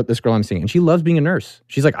this girl I'm seeing, and she loves being a nurse.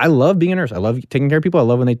 She's like, I love being a nurse. I love taking care of people. I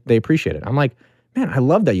love when they appreciate it. I'm like, man, I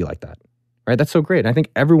love that you like that. Right? That's so great. And I think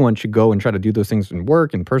everyone should go and try to do those things in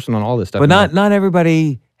work and personal and all this stuff. But not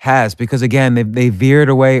everybody has, because again, they veered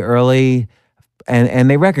away early, and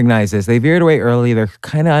they recognize this. They veered away early. They're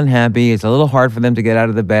kind of unhappy. It's a little hard for them to get out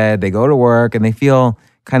of the bed. They go to work and they feel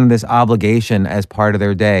kind of this obligation as part of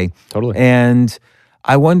their day. Totally. And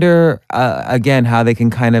I wonder, again, how they can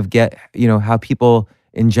kind of get, how people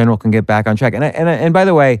in general can get back on track. And by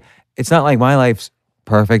the way, it's not like my life's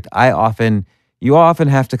perfect. You often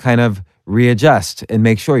have to kind of readjust and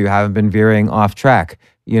make sure you haven't been veering off track.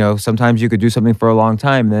 You know, sometimes you could do something for a long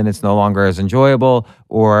time, and then it's no longer as enjoyable,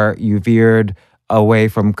 or you veered away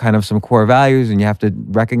from kind of some core values and you have to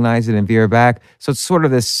recognize it and veer back. So it's sort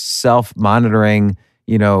of this self-monitoring,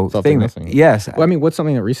 thing. Yes. Well, I mean, what's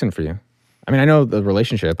something that recent for you? I mean, I know the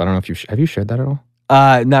relationship. I don't know if have you shared that at all?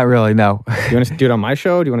 Not really, no. Do you want to do it on my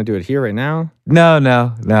show? Do you want to do it here right now? No.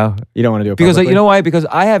 You don't want to do it because publicly? you know why? Because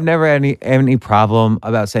I have never had any problem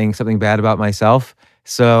about saying something bad about myself.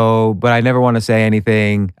 So, but I never want to say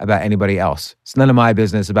anything about anybody else. It's none of my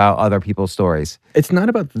business about other people's stories. It's not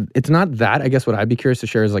that. I guess what I'd be curious to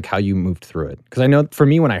share is like how you moved through it. Because I know for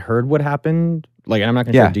me, when I heard what happened, like, and I'm not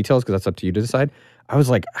going to share details because that's up to you to decide. I was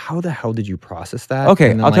like, how the hell did you process that?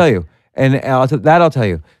 Okay, I'll tell you. And I'll tell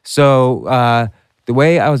you. So, the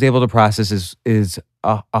way I was able to process is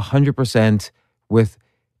 100% with,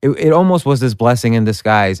 it almost was this blessing in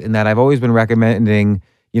disguise in that I've always been recommending,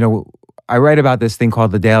 I write about this thing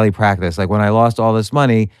called the daily practice. Like when I lost all this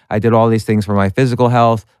money, I did all these things for my physical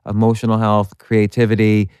health, emotional health,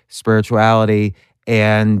 creativity, spirituality,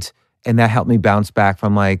 and that helped me bounce back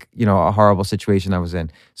from a horrible situation I was in.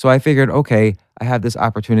 So I figured, okay, I have this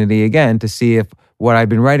opportunity again to see if what I've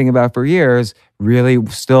been writing about for years really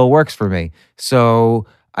still works for me. So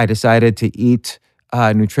I decided to eat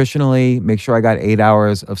nutritionally, make sure I got 8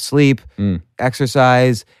 hours of sleep,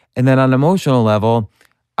 exercise, and then on an emotional level,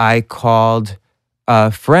 I called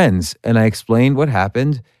friends and I explained what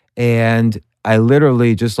happened, and I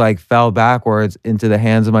literally just fell backwards into the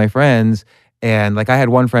hands of my friends. And I had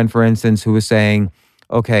one friend, for instance, who was saying,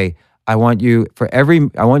 okay, every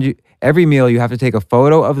meal you have to take a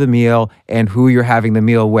photo of the meal and who you're having the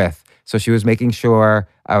meal with. So she was making sure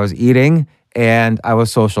I was eating and I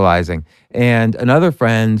was socializing. And another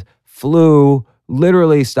friend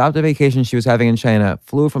literally stopped a vacation she was having in China,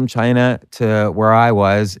 flew from China to where I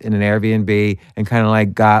was in an Airbnb and kind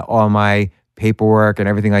of got all my paperwork and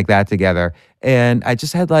everything like that together. And I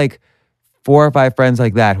just had 4 or 5 friends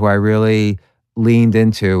like that who I really leaned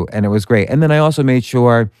into, and it was great. And then I also made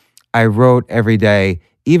sure I wrote every day,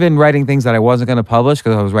 even writing things that I wasn't going to publish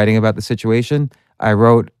because I was writing about the situation. I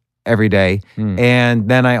wrote every day. And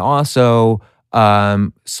then I also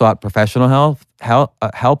sought professional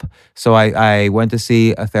help. So I went to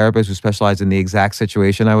see a therapist who specialized in the exact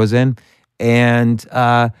situation I was in. And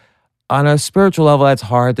on a spiritual level, that's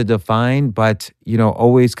hard to define, but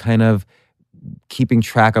always kind of keeping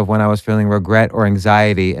track of when I was feeling regret or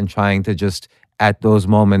anxiety and trying to just at those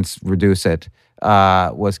moments reduce it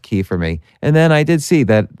was key for me. And then I did see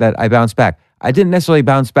that I bounced back. I didn't necessarily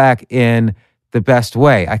bounce back in the best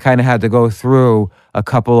way. I kind of had to go through a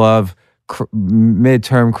couple of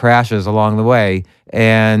midterm crashes along the way,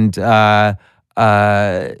 and and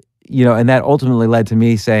that ultimately led to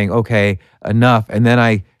me saying, okay, enough. And then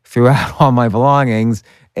I threw out all my belongings,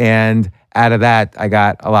 and out of that, I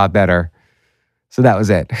got a lot better. So that was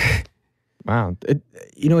it. Wow.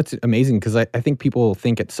 It's amazing because I think people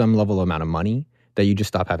think at some level amount of money that you just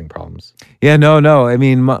stop having problems. Yeah, no. I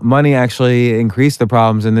mean, money actually increased the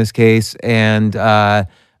problems in this case. And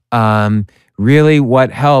really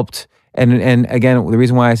what helped, and again, the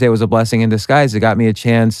reason why I say it was a blessing in disguise, it got me a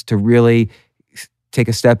chance to really take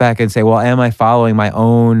a step back and say, well, am I following my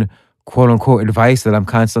own quote unquote advice that I'm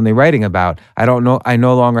constantly writing about? I don't know. I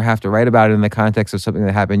no longer have to write about it in the context of something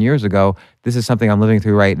that happened years ago. This is something I'm living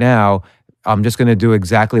through right now. I'm just going to do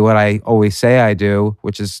exactly what I always say I do,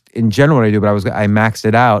 which is in general what I do, but I maxed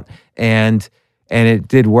it out, and it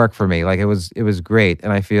did work for me. It was great,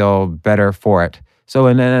 and I feel better for it. So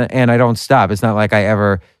and I don't stop. It's not like I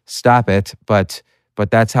ever stop it, but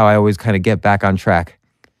that's how I always kind of get back on track.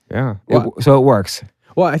 Yeah. So it works.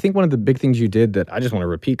 Well, I think one of the big things you did that I just want to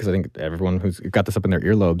repeat, because I think everyone who's got this up in their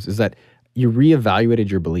earlobes, is that you reevaluated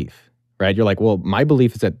your belief, right? You're like, well, my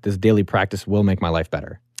belief is that this daily practice will make my life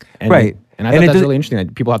better. Right. And I thought that's really interesting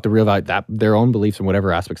that people have to reevaluate their own beliefs in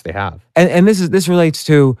whatever aspects they have. And this relates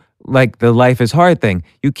to the life is hard thing.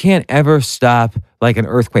 You can't ever stop an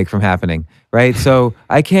earthquake from happening, right? So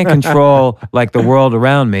I can't control the world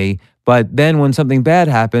around me, but then when something bad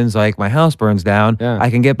happens, like my house burns down, I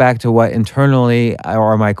can get back to what internally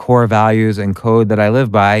are my core values and code that I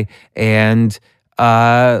live by, and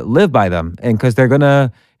live by them. And because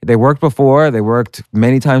they worked before, they worked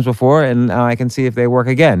many times before, and now I can see if they work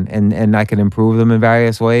again, and I can improve them in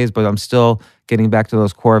various ways, but I'm still getting back to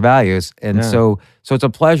those core values. And so it's a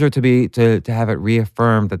pleasure to have it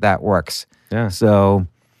reaffirmed that works. Yeah. So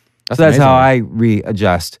that's how I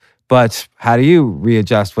readjust. But how do you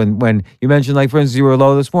readjust when you mentioned, like, for instance, you were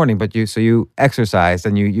low this morning, but you exercised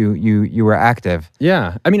and you were active?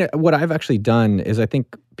 Yeah. I mean, what I've actually done is I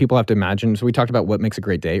think people have to imagine. So we talked about what makes a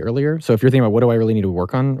great day earlier. So if you're thinking about what do I really need to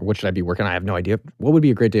work on, or what should I be working on, I have no idea. What would be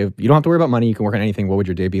a great day? You don't have to worry about money. You can work on anything. What would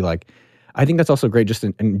your day be like? I think that's also great just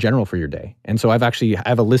in general for your day. And so I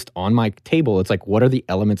have a list on my table. It's like, what are the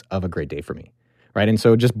elements of a great day for me? Right. And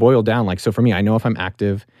so just boil down, like, so for me, I know if I'm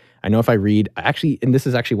active, I know if I read, and this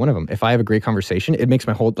is actually one of them. If I have a great conversation, it makes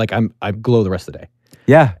my whole, like, I glow the rest of the day.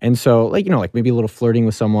 Yeah. And so, like, like maybe a little flirting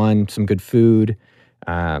with someone, some good food.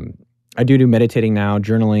 I do meditating now,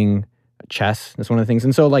 journaling, chess. That's one of the things.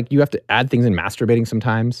 And so, like, you have to add things in, masturbating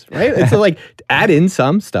sometimes, right? And so, like, add in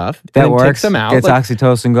some stuff. That and works. Take some out. Gets like,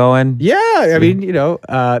 oxytocin going. Yeah. I mean,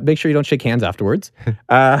 make sure you don't shake hands afterwards.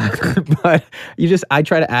 But I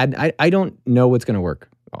try to add, I don't know what's going to work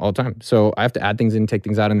all the time. So I have to add things in, take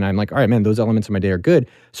things out, and I'm like, all right, man, those elements of my day are good.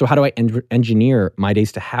 So how do I engineer my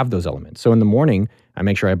days to have those elements? So in the morning, I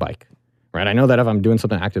make sure I bike, right? I know that if I'm doing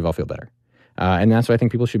something active, I'll feel better. And that's what I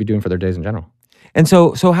think people should be doing for their days in general. And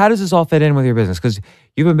so how does this all fit in with your business? Because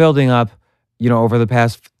you've been building up, over the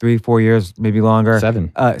past 3-4 years, maybe longer.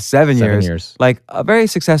 7 years. Like, a very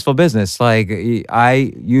successful business. Like,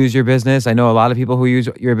 I use your business. I know a lot of people who use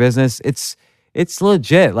your business. It's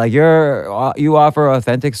legit. Like, you offer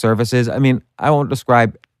authentic services. I mean, I won't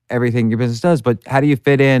describe everything your business does, but how do you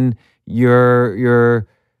fit in your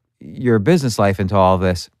business life into all of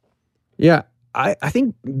this? Yeah. I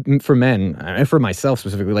think for men, and for myself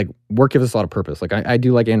specifically, like, work gives us a lot of purpose. Like, I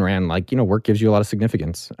do like Ayn Rand, like, work gives you a lot of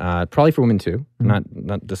significance. Probably for women too, not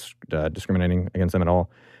discriminating against them at all.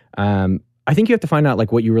 I think you have to find out,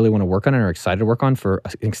 like, what you really want to work on and are excited to work on for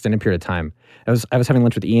an extended period of time. I was having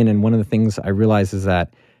lunch with Ian, and one of the things I realized is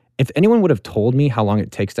that if anyone would have told me how long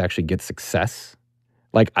it takes to actually get success,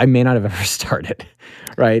 like, I may not have ever started,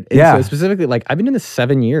 right? And yeah. So specifically, like, I've been in this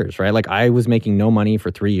 7 years, right? Like, I was making no money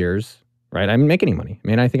for 3 years. Right, I didn't make any money. I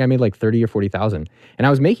mean, I think I made like 30 or 40,000, and I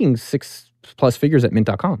was making 6+ figures at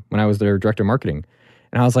Mint.com when I was their director of marketing.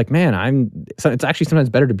 And I was like, man, it's actually sometimes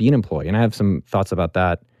better to be an employee. And I have some thoughts about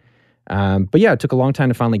that. But yeah, it took a long time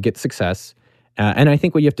to finally get success. And I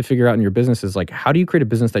think what you have to figure out in your business is, like, how do you create a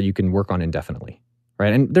business that you can work on indefinitely,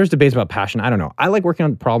 right? And there's debates about passion. I don't know. I like working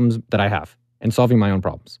on problems that I have and solving my own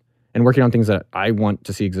problems and working on things that I want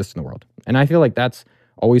to see exist in the world. And I feel like that's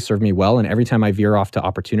always served me well. And every time I veer off to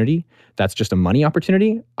opportunity, that's just a money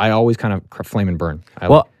opportunity, I always kind of flame and burn.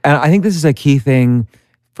 And I think this is a key thing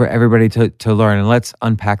for everybody to learn. And let's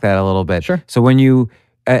unpack that a little bit.Ure. So when you,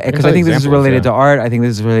 because I think this is related to art, I think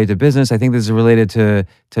this is related to business, I think this is related to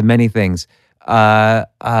many things. You have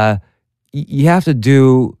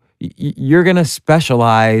to you're going to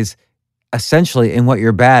specialize essentially in what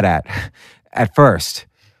you're bad at first,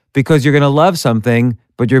 because you're going to love something,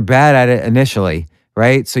 but you're bad at it initially.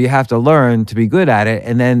 Right? So you have to learn to be good at it.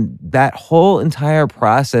 And then that whole entire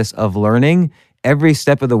process of learning every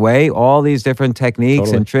step of the way, all these different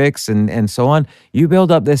techniques and tricks and so on, you build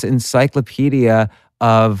up this encyclopedia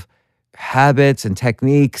of habits and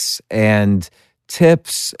techniques and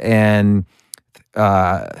tips and,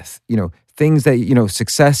 things that,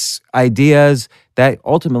 success ideas that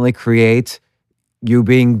ultimately create you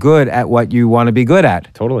being good at what you want to be good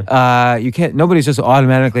at. Totally. Nobody's just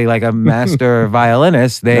automatically like a master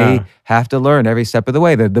violinist. They have to learn every step of the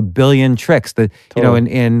way. The billion tricks that,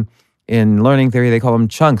 in learning theory, they call them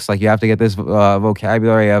chunks. Like, you have to get this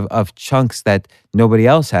vocabulary of chunks that nobody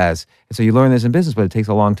else has. And so you learn this in business, but it takes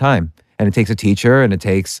a long time. And it takes a teacher, and it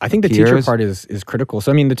takes I think the peers. teacher part is critical.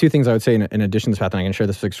 So, I mean, the two things I would say in addition to this path, and I can share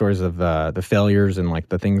the 6 stories of the failures and, like,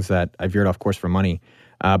 the things that I veered off course for money.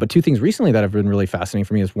 But 2 things recently that have been really fascinating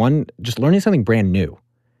for me is, one, just learning something brand new,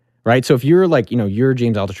 right? So if you're like, you're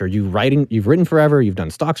James Altucher, you've written forever, you've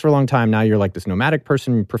done stocks for a long time, now you're like this nomadic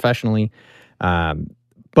person professionally. But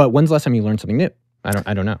when's the last time you learned something new?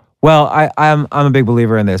 I don't know. Well, I'm a big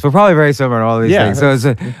believer in this. We're probably very similar in all of these things.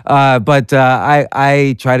 So,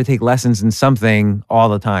 I try to take lessons in something all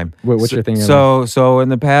the time. What's your thing? So in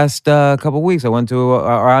the past couple of weeks, I went to,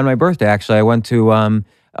 or on my birthday actually, I went to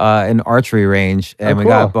an archery range, and we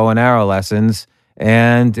got bow and arrow lessons,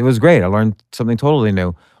 and it was great. I learned something totally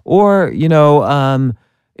new. Or we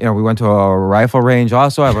went to a rifle range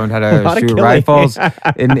also. I learned how to shoot rifles,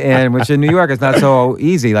 which in New York is not so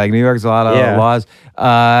easy. Like, New York's a lot of laws.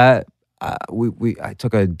 I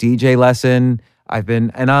took a DJ lesson.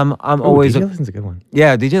 I'm always DJ lesson's a good one.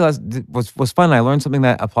 Yeah, DJ lesson was fun. I learned something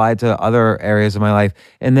that applied to other areas of my life.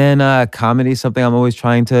 And then comedy is something I'm always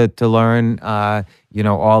trying to learn.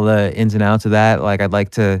 All the ins and outs of that. Like, I'd like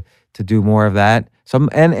to do more of that. So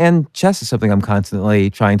and chess is something I'm constantly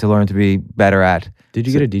trying to learn to be better at. Did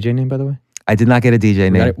you get a DJ name, by the way? I did not get a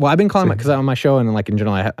DJ name. Well, I've been calling because on my show and like in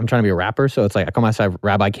general, I'm trying to be a rapper. So it's like I call myself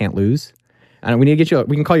Rabbi Can't Lose. And we need to get you.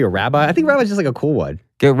 We can call you a rabbi. I think rabbi is just like a cool one.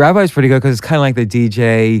 Rabbi's pretty good because it's kind of like the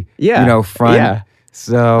DJ, front. Yeah.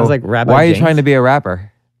 So I was like, Rabbi why are you James? trying to be a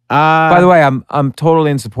rapper? By the way, I'm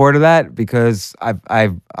totally in support of that because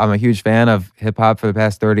I'm a huge fan of hip hop for the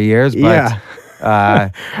past 30 years. But,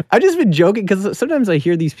 I've just been joking because sometimes I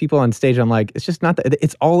hear these people on stage. I'm like, it's just not that.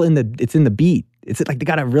 It's all in the beat. It's like they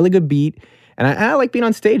got a really good beat. And I like being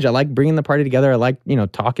on stage. I like bringing the party together. I like,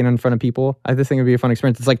 talking in front of people. I just think it would be a fun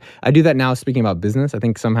experience. It's like, I do that now speaking about business. I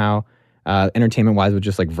think somehow entertainment-wise with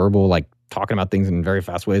just like verbal, like talking about things in very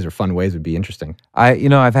fast ways or fun ways would be interesting.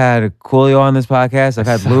 I've had Coolio on this podcast. I've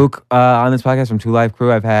had Luke on this podcast from Two Live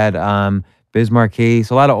Crew. I've had Biz Marquis.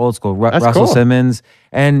 So a lot of old school. Russell cool. Simmons.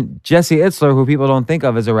 And Jesse Itzler, who people don't think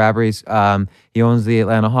of as a rapper. He owns the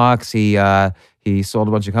Atlanta Hawks. He sold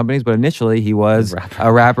a bunch of companies, but initially he was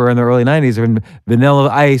a rapper in the early 90s. And Vanilla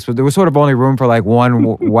Ice, there was sort of only room for like one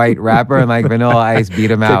white rapper, and like Vanilla Ice beat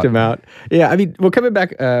him out. Kicked him out. Yeah, I mean, well, coming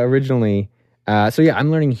back originally, I'm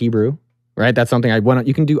learning Hebrew, right? That's something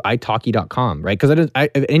you can do italki.com, right? Because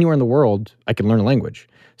anywhere in the world, I can learn a language.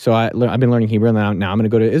 So I've been learning Hebrew, and now I'm going to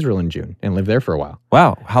go to Israel in June and live there for a while.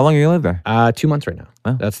 Wow. How long are you going to live there? 2 months right now.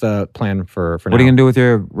 Wow. That's the plan for now. What are you going to do with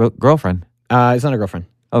your girlfriend? It's not a girlfriend.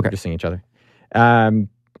 Okay. We're just seeing each other.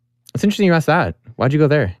 It's interesting you asked that. Why'd you go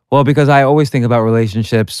there? Well, because I always think about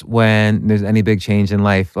relationships when there's any big change in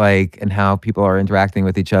life, like, and how people are interacting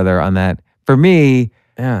with each other on that. For me,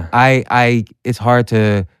 it's hard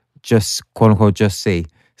to just quote unquote just see.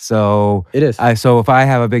 So it is. So if I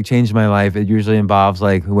have a big change in my life, it usually involves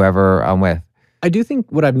like whoever I'm with. I do think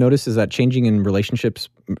what I've noticed is that changing in relationships,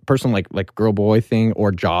 personal like girl boy thing,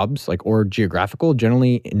 or jobs, like or geographical,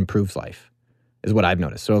 generally improves life. Is what I've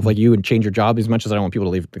noticed. So if like you would change your job, as much as I don't want people to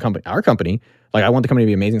leave our company, like I want the company to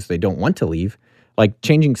be amazing so they don't want to leave, like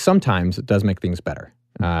changing sometimes it does make things better.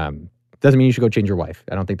 Doesn't mean you should go change your wife.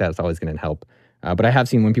 I don't think that's always going to help. But I have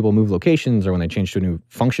seen when people move locations or when they change to a new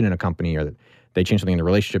function in a company or they change something in the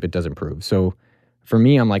relationship, it does improve. So for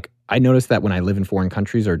me, I'm like, I notice that when I live in foreign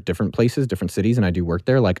countries or different places, different cities, and I do work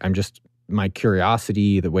there, like my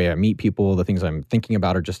curiosity, the way I meet people, the things I'm thinking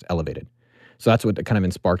about are just elevated. So that's what kind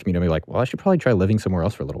of sparked me to be like, well, I should probably try living somewhere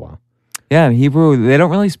else for a little while. Yeah, and Hebrew, they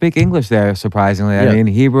don't really speak English there, surprisingly. I mean,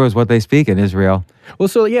 Hebrew is what they speak in Israel. Well,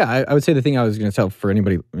 so yeah, I would say the thing I was going to tell for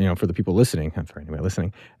anybody, for the people listening,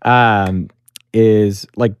 is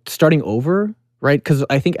like starting over, right? Because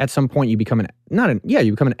I think at some point you become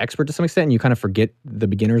you become an expert to some extent, and you kind of forget the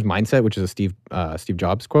beginner's mindset, which is a Steve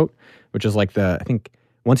Jobs quote, which is like I think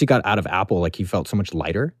once he got out of Apple, like he felt so much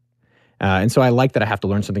lighter. And so I like that I have to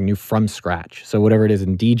learn something new from scratch. So whatever it is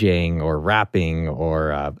in DJing or rapping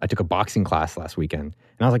or I took a boxing class last weekend.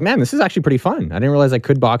 And I was like, man, this is actually pretty fun. I didn't realize I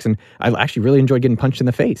could box, and I actually really enjoyed getting punched in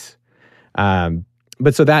the face.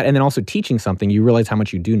 But so that, and then also teaching something, you realize how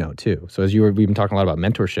much you do know too. So we've been talking a lot about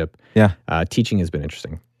mentorship. Yeah. Teaching has been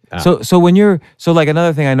interesting. So when like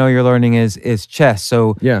another thing I know you're learning is chess.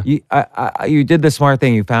 So yeah, you did the smart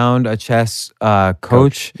thing. You found a chess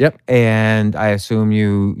coach. Yep. And I assume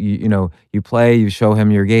you play, you show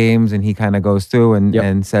him your games, and he kind of goes through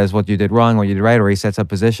and says what you did wrong, what you did right, or he sets up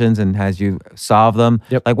positions and has you solve them.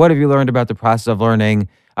 Yep. Like, what have you learned about the process of learning?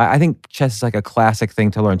 I think chess is like a classic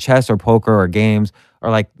thing to learn. Chess or poker or games are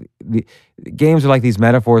like games are like these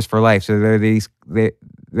metaphors for life. So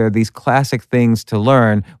they're these classic things to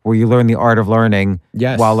learn where you learn the art of learning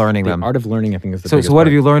while learning them. The art of learning, I think, is the biggest So what part.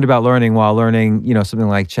 have you learned about learning while learning, something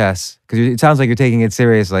like chess? Because it sounds like you're taking it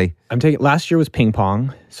seriously. Last year was ping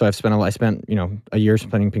pong. So I spent a year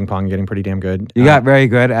playing ping pong, getting pretty damn good. You got very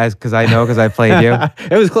good because I played you.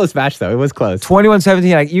 It was close match though. It was close.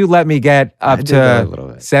 21-17, you let me get up to a little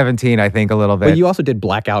bit. 17, I think, a little bit. But you also did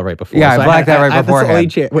black out right before. Yeah, I blacked out right beforehand. I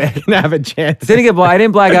didn't have a chance. I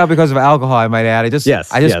didn't black out because of alcohol, I might add. I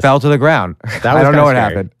just fell to the ground. I don't know what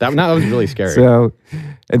happened. That was really scary. So,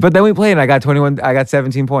 but then we played and I got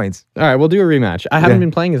 17 points. All right, we'll do a rematch. I haven't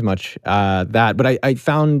been playing as much but I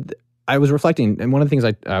found, I was reflecting, and one of the things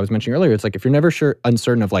I was mentioning earlier, it's like if you're never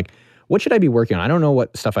uncertain of like, what should I be working on? I don't know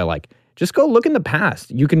what stuff I like. Just go look in the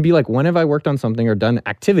past. You can be like, when have I worked on something or done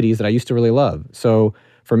activities that I used to really love? So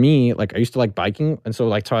for me, like I used to like biking, and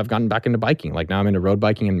so I've gotten back into biking. Like now I'm into road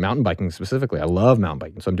biking and mountain biking specifically. I love mountain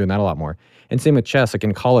biking, so I'm doing that a lot more. And same with chess. Like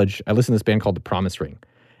in college, I listened to this band called The Promise Ring.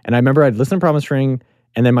 And I remember I'd listen to Promise Ring,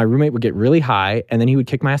 and then my roommate would get really high, and then he would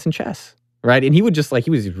kick my ass in chess, right? And he would just he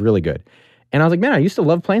was really good. And I was like, man, I used to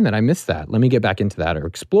love playing that. I missed that. Let me get back into that or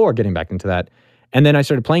explore getting back into that. And then I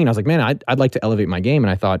started playing, and I was like, man, I'd like to elevate my game.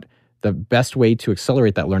 And I thought the best way to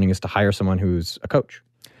accelerate that learning is to hire someone who's a coach.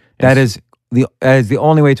 That is the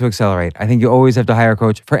only way to accelerate. I think you always have to hire a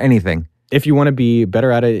coach for anything. If you want to be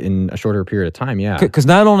better at it in a shorter period of time, yeah. Because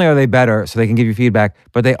not only are they better, so they can give you feedback,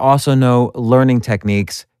 but they also know learning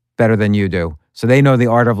techniques better than you do. So they know the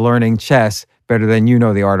art of learning chess better than you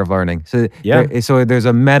know the art of learning. So so there's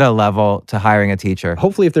a meta level to hiring a teacher.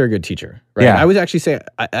 Hopefully, if they're a good teacher, right? Yeah. I would actually say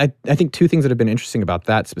I think two things that have been interesting about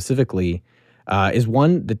that specifically is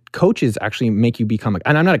one, the coaches actually make you become.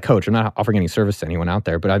 And I'm not a coach. I'm not offering any service to anyone out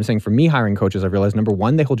there. But I'm saying for me, hiring coaches, I've realized number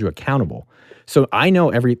one, they hold you accountable. So I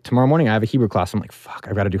know tomorrow morning I have a Hebrew class. I'm like, fuck,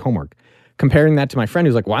 I've got to do homework. Comparing that to my friend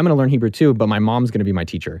who's like, well, I'm going to learn Hebrew too, but my mom's going to be my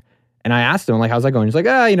teacher. And I asked him, like, how's that going? He's like,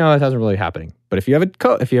 it hasn't really happening. But if you have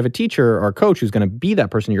a teacher or a coach who's going to be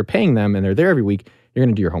that person, you're paying them and they're there every week, you're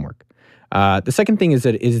going to do your homework. The second thing is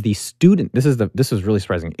that it is the student. This is really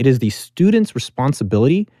surprising. It is the student's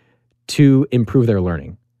responsibility to improve their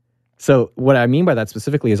learning. So what I mean by that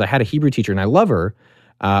specifically is I had a Hebrew teacher and I love her,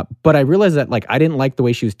 but I realized that I didn't like the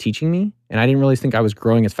way she was teaching me and I didn't really think I was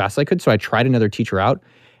growing as fast as I could. So I tried another teacher out.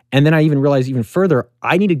 And then I even realized even further,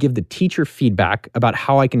 I need to give the teacher feedback about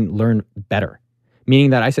how I can learn better. Meaning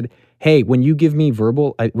that I said, hey, when you give me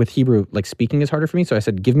verbal, with Hebrew, speaking is harder for me. So I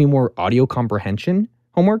said, give me more audio comprehension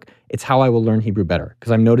homework. It's how I will learn Hebrew better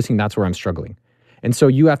because I'm noticing that's where I'm struggling. And so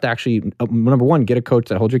you have to actually, number one, get a coach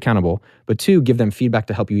that holds you accountable, but two, give them feedback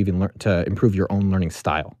to help you even learn to improve your own learning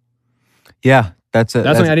style. Yeah, that's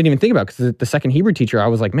something I didn't even think about because the second Hebrew teacher, I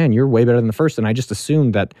was like, man, you're way better than the first. And I just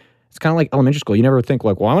assumed that it's kind of like elementary school. You never think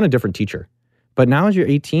I want a different teacher. But now as you're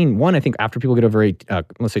 18, I think after people get over,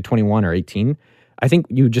 let's say 21 or 18, I think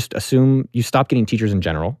you just assume you stop getting teachers in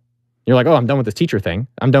general. You're like, oh, I'm done with this teacher thing.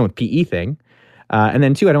 I'm done with PE thing. And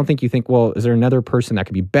then two, I don't think you think, well, is there another person that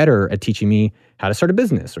could be better at teaching me how to start a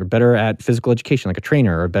business or better at physical education, like a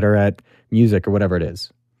trainer, or better at music or whatever it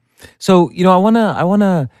is? So, I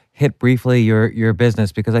wanna hit briefly your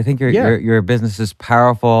business because I think your business is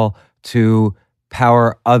powerful to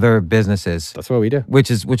power other businesses. That's what we do.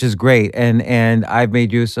 Which is great. And I've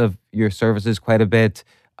made use of your services quite a bit.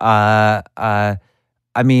 I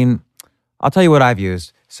mean, I'll tell you what I've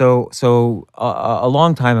used. So a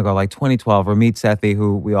long time ago, like 2012, Ramit Sethi,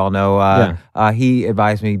 who we all know, he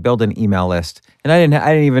advised me build an email list, and I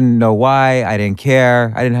didn't even know why. I didn't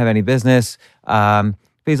care. I didn't have any business. But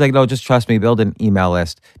he's like, no, just trust me. Build an email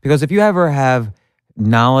list because if you ever have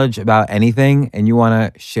knowledge about anything and you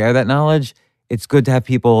want to share that knowledge, it's good to have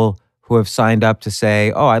people who have signed up to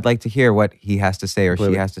say, oh, I'd like to hear what he has to say or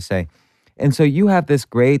she has to say. And so you have this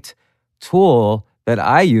great tool that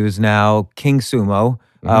I use now, King Sumo,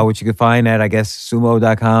 which you can find at, I guess,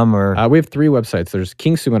 sumo.com or... we have three websites. There's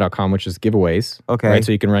kingsumo.com, which is giveaways. Okay. Right?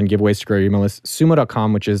 So you can run giveaways to grow your email list.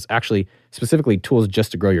 Sumo.com, which is actually specifically tools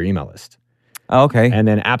just to grow your email list. Oh, okay. And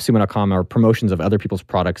then appsumo.com are promotions of other people's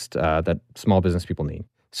products that small business people need.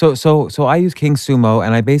 So I use King Sumo,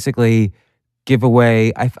 and I basically give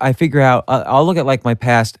away... I figure out... I'll look at my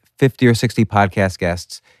past 50 or 60 podcast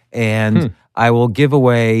guests, and I will give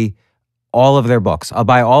away all of their books. I'll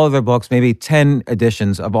buy all of their books, maybe 10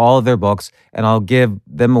 editions of all of their books, and I'll give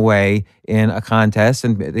them away in a contest,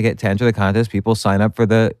 and they get to enter the contest. People sign up for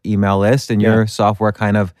the email list, and your software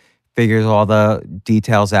kind of figures all the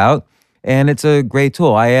details out, and it's a great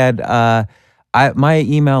tool. My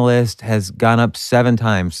email list has gone up 7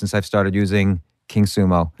 times since I've started using King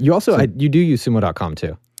Sumo. You also, you do use sumo.com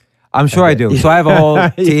too. I'm sure I do. So I have a whole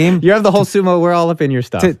team. You have the whole Sumo. We're all up in your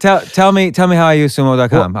stuff. Tell me how I use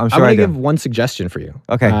sumo.com. Well, I'm sure I do. I'm going to give one suggestion for you.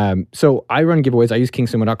 Okay. So I run giveaways. I use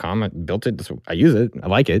kingsumo.com. I built it. I use it. I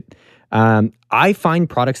like it. I find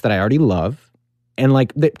products that I already love. And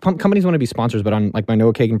companies want to be sponsors, but on my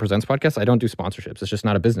Noah Kagan Presents podcast, I don't do sponsorships. It's just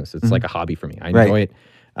not a business. It's like a hobby for me. I enjoy it.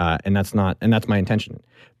 And that's my intention.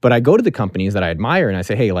 But I go to the companies that I admire and I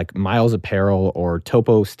say, hey, Miles Apparel or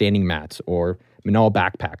Topo standing mats or Manal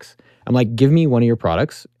backpacks. I'm like, give me one of your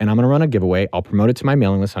products and I'm going to run a giveaway. I'll promote it to my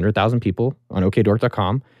mailing list, 100,000 people on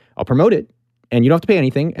okdork.com. I'll promote it and you don't have to pay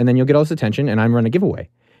anything and then you'll get all this attention and I'm running a giveaway.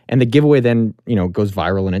 And the giveaway then, goes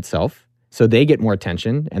viral in itself. So they get more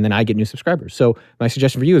attention and then I get new subscribers. So my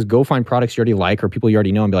suggestion for you is go find products you already like or people you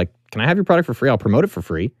already know and be like, can I have your product for free? I'll promote it for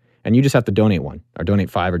free. And you just have to donate one or donate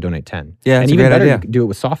 5 or donate 10. Yeah, and that's even a great better, idea. you can do it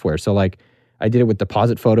with software. So I did it with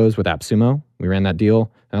deposit photos with AppSumo. We ran that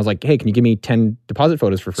deal. And I was like, hey, can you give me 10 deposit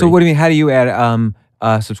photos for free? So what do you mean? How do you add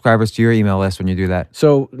subscribers to your email list when you do that?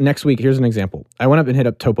 So next week, here's an example. I went up and hit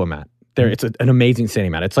up Topo Mat. It's an amazing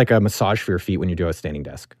standing mat. It's like a massage for your feet when you do a standing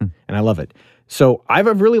desk. And I love it. So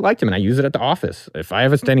I've really liked him and I use it at the office. If I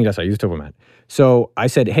have a standing desk, I use Topo Mat. So I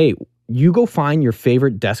said, hey, you go find your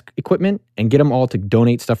favorite desk equipment and get them all to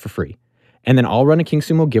donate stuff for free. And then I'll run a King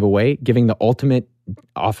Sumo giveaway, giving the ultimate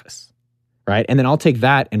office, right? And then I'll take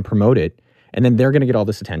that and promote it. and then they're going to get all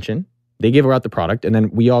this attention. They give out the product, and then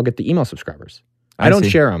we all get the email subscribers. I don't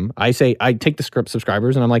share them. I take the script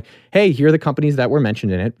subscribers, and I'm like, hey, here are the companies that were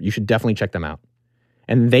mentioned in it. You should definitely check them out.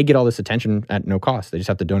 And they get all this attention at no cost. They just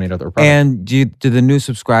have to donate other products. And do the new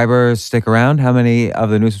subscribers stick around? How many of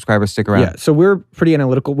the new subscribers stick around? Yeah, so we're pretty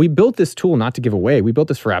analytical. We built this tool not to give away. We built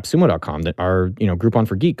this for AppSumo.com, that our Groupon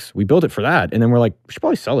for Geeks. We built it for that, and then we're like, we should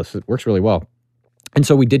probably sell this. It works really well. And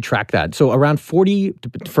so we did track that. So around 40,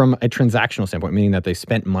 from a transactional standpoint, meaning that they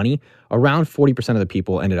spent money, around 40% of the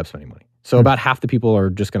people ended up spending money. So about half the people are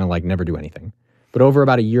just going to never do anything. But over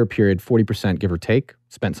about a year period, 40%, give or take,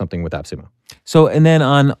 spent something with AppSumo. So, and then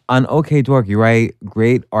on OkDork, you write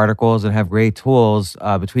great articles and have great tools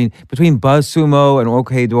between BuzzSumo and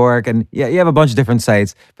OkDork, and yeah, you have a bunch of different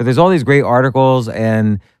sites. But there's all these great articles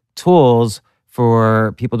and tools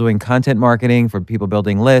for people doing content marketing, for people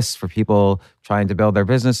building lists, for people trying to build their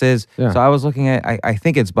businesses. Yeah. So I was looking at, I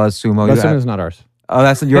think it's BuzzSumo. BuzzSumo is not ours. Oh,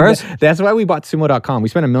 that's yours? That's why we bought Sumo.com. We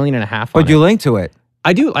spent $1.5 million on it. But you link to it.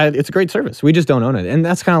 I do. It's a great service. We just don't own it. And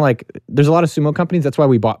that's kind of like, there's a lot of Sumo companies. That's why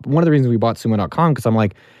one of the reasons we bought Sumo.com, because I'm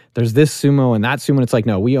like, there's this Sumo and that Sumo. And it's like,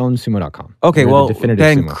 no, we own Sumo.com. Okay, well, then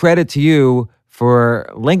Sumo. Credit to you for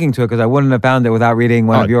linking to it, because I wouldn't have found it without reading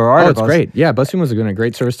one of your articles. Oh, it's great. Yeah, BuzzSumo is a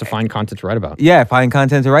great service to find content to write about. Yeah, find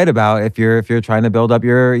content to write about if you're trying to build up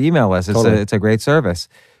your email list. It's a great service.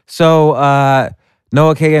 So,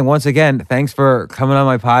 Noah Kagan, once again, thanks for coming on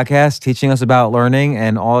my podcast, teaching us about learning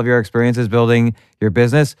and all of your experiences building your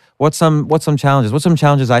business. What's some challenges? What's some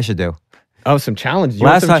challenges I should do? Oh, some challenges. You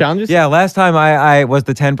want some challenges? Yeah, last time I was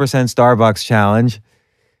the 10% Starbucks challenge,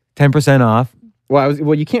 10% off.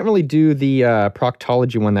 Well, you can't really do the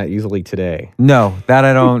proctology one that easily today. No, that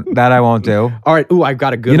I won't do. All right. Ooh, I've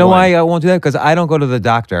got a good one. You know why I won't do that? Because I don't go to the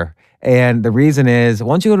doctor. And the reason is,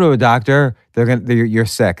 once you go to a doctor, you're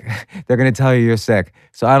sick. They're going to tell you you're sick.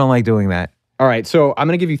 So I don't like doing that. All right, so I'm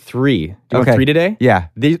going to give you 3. Do you want 3 today? Yeah.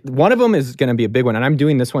 One of them is going to be a big one, and I'm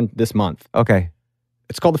doing this one this month. Okay.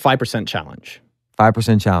 It's called the 5% challenge.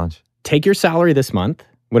 5% challenge. Take your salary this month,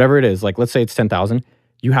 whatever it is, like let's say it's $10,000,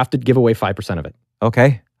 you have to give away 5% of it.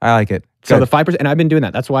 Okay, I like it. So the 5%, and I've been doing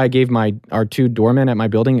that. That's why I gave our 2 doormen at my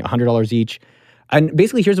building $100 each. And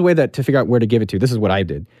basically, here's a way to figure out where to give it to. This is what I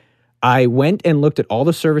did. I went and looked at all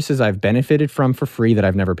the services I've benefited from for free that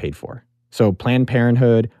I've never paid for. So Planned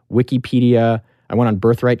Parenthood, Wikipedia, I went on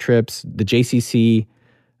birthright trips, the JCC,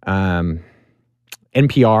 NPR,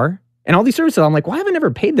 and all these services. I'm like, why have I never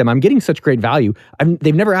paid them? I'm getting such great value.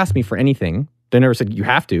 They've never asked me for anything. They never said, you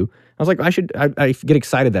have to. I was like, I get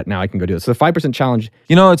excited that now I can go do it. So the 5% challenge.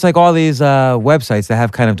 It's like all these websites that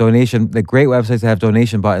have kind of the great websites that have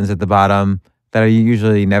donation buttons at the bottom that I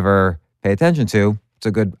usually never pay attention to. It's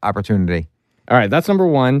a good opportunity. All right, that's number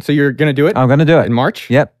 1. So you're going to do it? I'm going to do it. In March?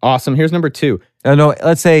 Yep. Awesome. Here's number 2. No,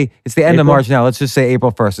 let's say it's the end of March now. Let's just say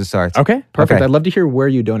April 1st it starts. Okay, perfect. Okay. I'd love to hear where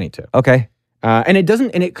you donate to. Okay. And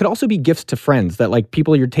it could also be gifts to friends that like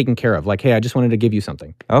people you're taking care of. Like, hey, I just wanted to give you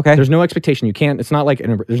something. Okay. There's no expectation. You can't, it's not like,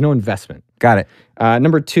 there's no investment. Got it.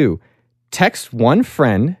 Number 2, text one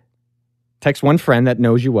friend that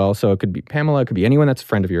knows you well. So it could be Pamela, it could be anyone that's a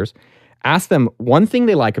friend of yours. Ask them one thing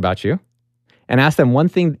they like about you and ask them one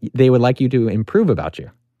thing they would like you to improve about you.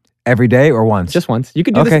 Every day or once? Just once. You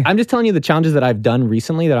could do this. I'm just telling you the challenges that I've done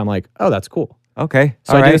recently that I'm like, oh, that's cool. Okay.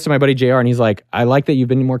 So I do this to my buddy JR, and he's like, I like that you've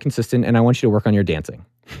been more consistent, and I want you to work on your dancing.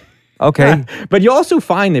 Okay. But you'll also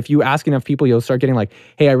find if you ask enough people, you'll start getting like,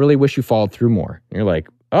 hey, I really wish you followed through more. And you're like,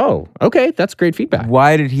 oh, okay, that's great feedback.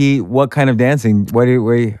 What kind of dancing?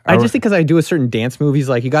 I just think because I do a certain dance move, he's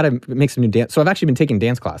like, you got to make some new dance. So I've actually been taking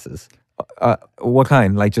dance classes. What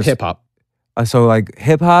kind? Like just hip hop. So like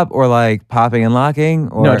hip hop or like popping and locking?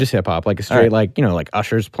 Or? No, just hip hop. Like a straight, like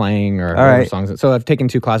Usher's playing or songs. So I've taken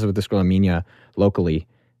 2 classes with this girl, Amina, locally.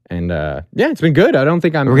 And it's been good. I don't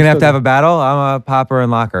think We're going to have a battle. I'm a popper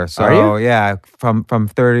and locker. So are you? Yeah, from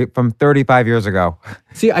 35 years ago.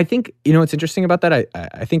 See, I think, what's interesting about that,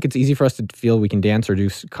 I think it's easy for us to feel we can dance or do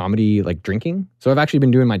comedy like drinking. So I've actually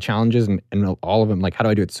been doing my challenges and all of them, like, how do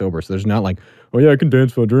I do it sober? So there's not like, oh yeah, I can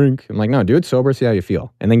dance while I drink. I'm like, no, do it sober, see how you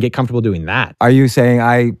feel. And then get comfortable doing that. Are you saying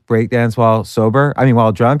I break dance while sober? I mean,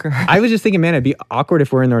 while drunk? I was just thinking, man, it'd be awkward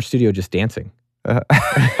if we're in our studio just dancing.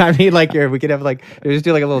 I mean, like, we could have like, just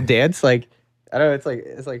do like a little dance. Like, I don't know,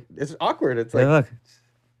 it's awkward. It's like, hey, look,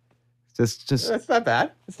 just. It's not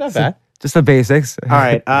bad. It's not bad. Just the basics. All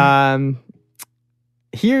right.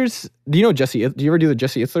 Do you know Jesse? Do you ever do the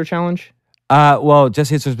Jesse Itzler challenge? Well,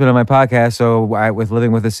 Jesse Itzler's been on my podcast, so with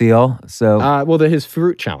Living with a Seal. So, his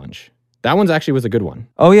fruit challenge. That one's actually was a good one.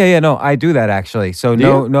 Oh yeah, no, I do that actually. So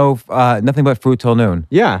nothing but fruit till noon.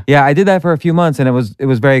 Yeah, I did that for a few months, and it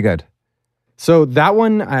was very good. So that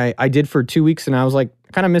one I did for 2 weeks, and I was like,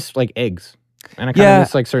 I kind of miss like eggs. And I kind of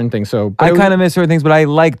miss like certain things. So I kind of miss certain things, but I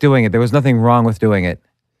like doing it. There was nothing wrong with doing it.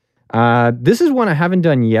 This is one I haven't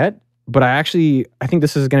done yet, but I think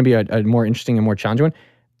this is going to be a more interesting and more challenging one.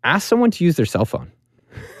 Ask someone to use their cell phone.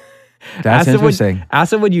 That's interesting.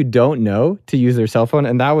 Ask someone you don't know to use their cell phone.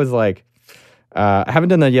 And that was like, I haven't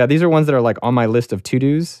done that yet. These are ones that are like on my list of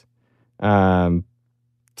to-dos.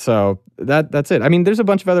 So that's it. I mean, there's a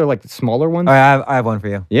bunch of other like smaller ones. All right, I have one for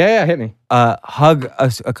you. Yeah, hit me. Hug a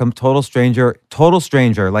total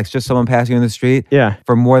stranger, like just someone passing you in the street. Yeah.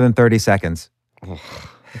 For more than 30 seconds.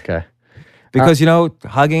 Okay. Because,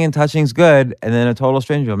 hugging and touching is good, and then a total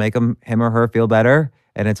stranger will make him or her feel better,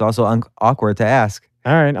 and it's also awkward to ask.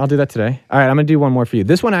 All right, I'll do that today. All right, I'm going to do one more for you.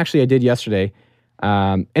 This one actually I did yesterday,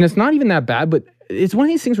 and it's not even that bad, but it's one of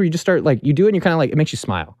these things where you just start, like, you do it and you're kind of like, it makes you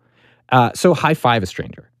smile. So high five a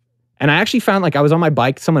stranger. And I actually found, like, I was on my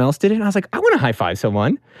bike, someone else did it, and I was like, I want to high five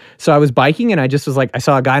someone. So I was biking, and I just was like, I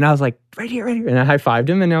saw a guy, and I was like, right here. And I high fived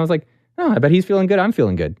him, and I was like, oh, I bet he's feeling good. I'm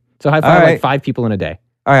feeling good. So high five like 5 people in a day.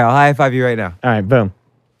 All right, I'll high five you right now. All right, boom.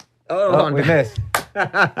 Oh, we missed. All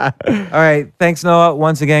right, thanks, Noah,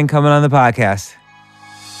 once again coming on the podcast.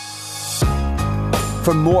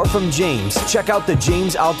 For more from James, check out the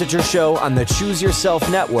James Altucher Show on the Choose Yourself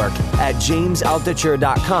Network at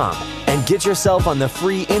jamesaltucher.com and get yourself on the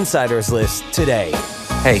free Insiders list today.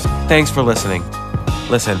 Hey, thanks for listening.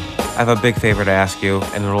 Listen, I have a big favor to ask you,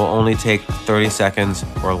 and it will only take 30 seconds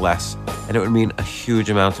or less, and it would mean a huge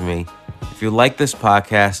amount to me. If you like this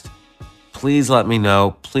podcast, please let me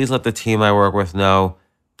know. Please let the team I work with know.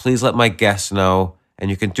 Please let my guests know. And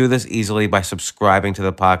you can do this easily by subscribing to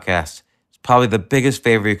the podcast. It's probably the biggest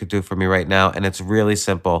favor you could do for me right now, and it's really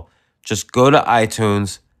simple. Just go to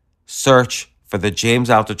iTunes, search for The James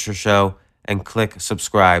Altucher Show, and click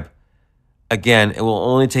subscribe. Again, it will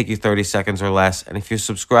only take you 30 seconds or less, and if you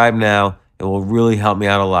subscribe now, it will really help me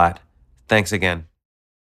out a lot. Thanks again.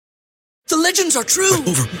 The legends are true.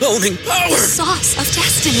 Overwhelming power! The sauce of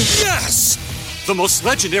destiny. Yes! The most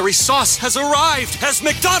legendary sauce has arrived as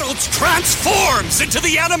McDonald's transforms into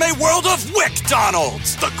the anime world of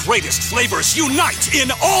WickDonald's. The greatest flavors unite in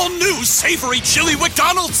all new savory chili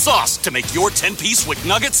McDonald's sauce to make your 10-piece Wick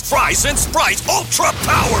Nuggets, fries, and Sprite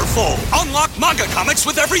ultra-powerful. Unlock manga comics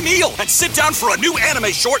with every meal and sit down for a new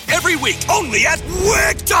anime short every week only at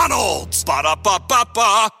WickDonald's.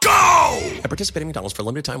 Ba-da-ba-ba-ba, go! At participating McDonald's for a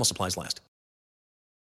limited time while supplies last.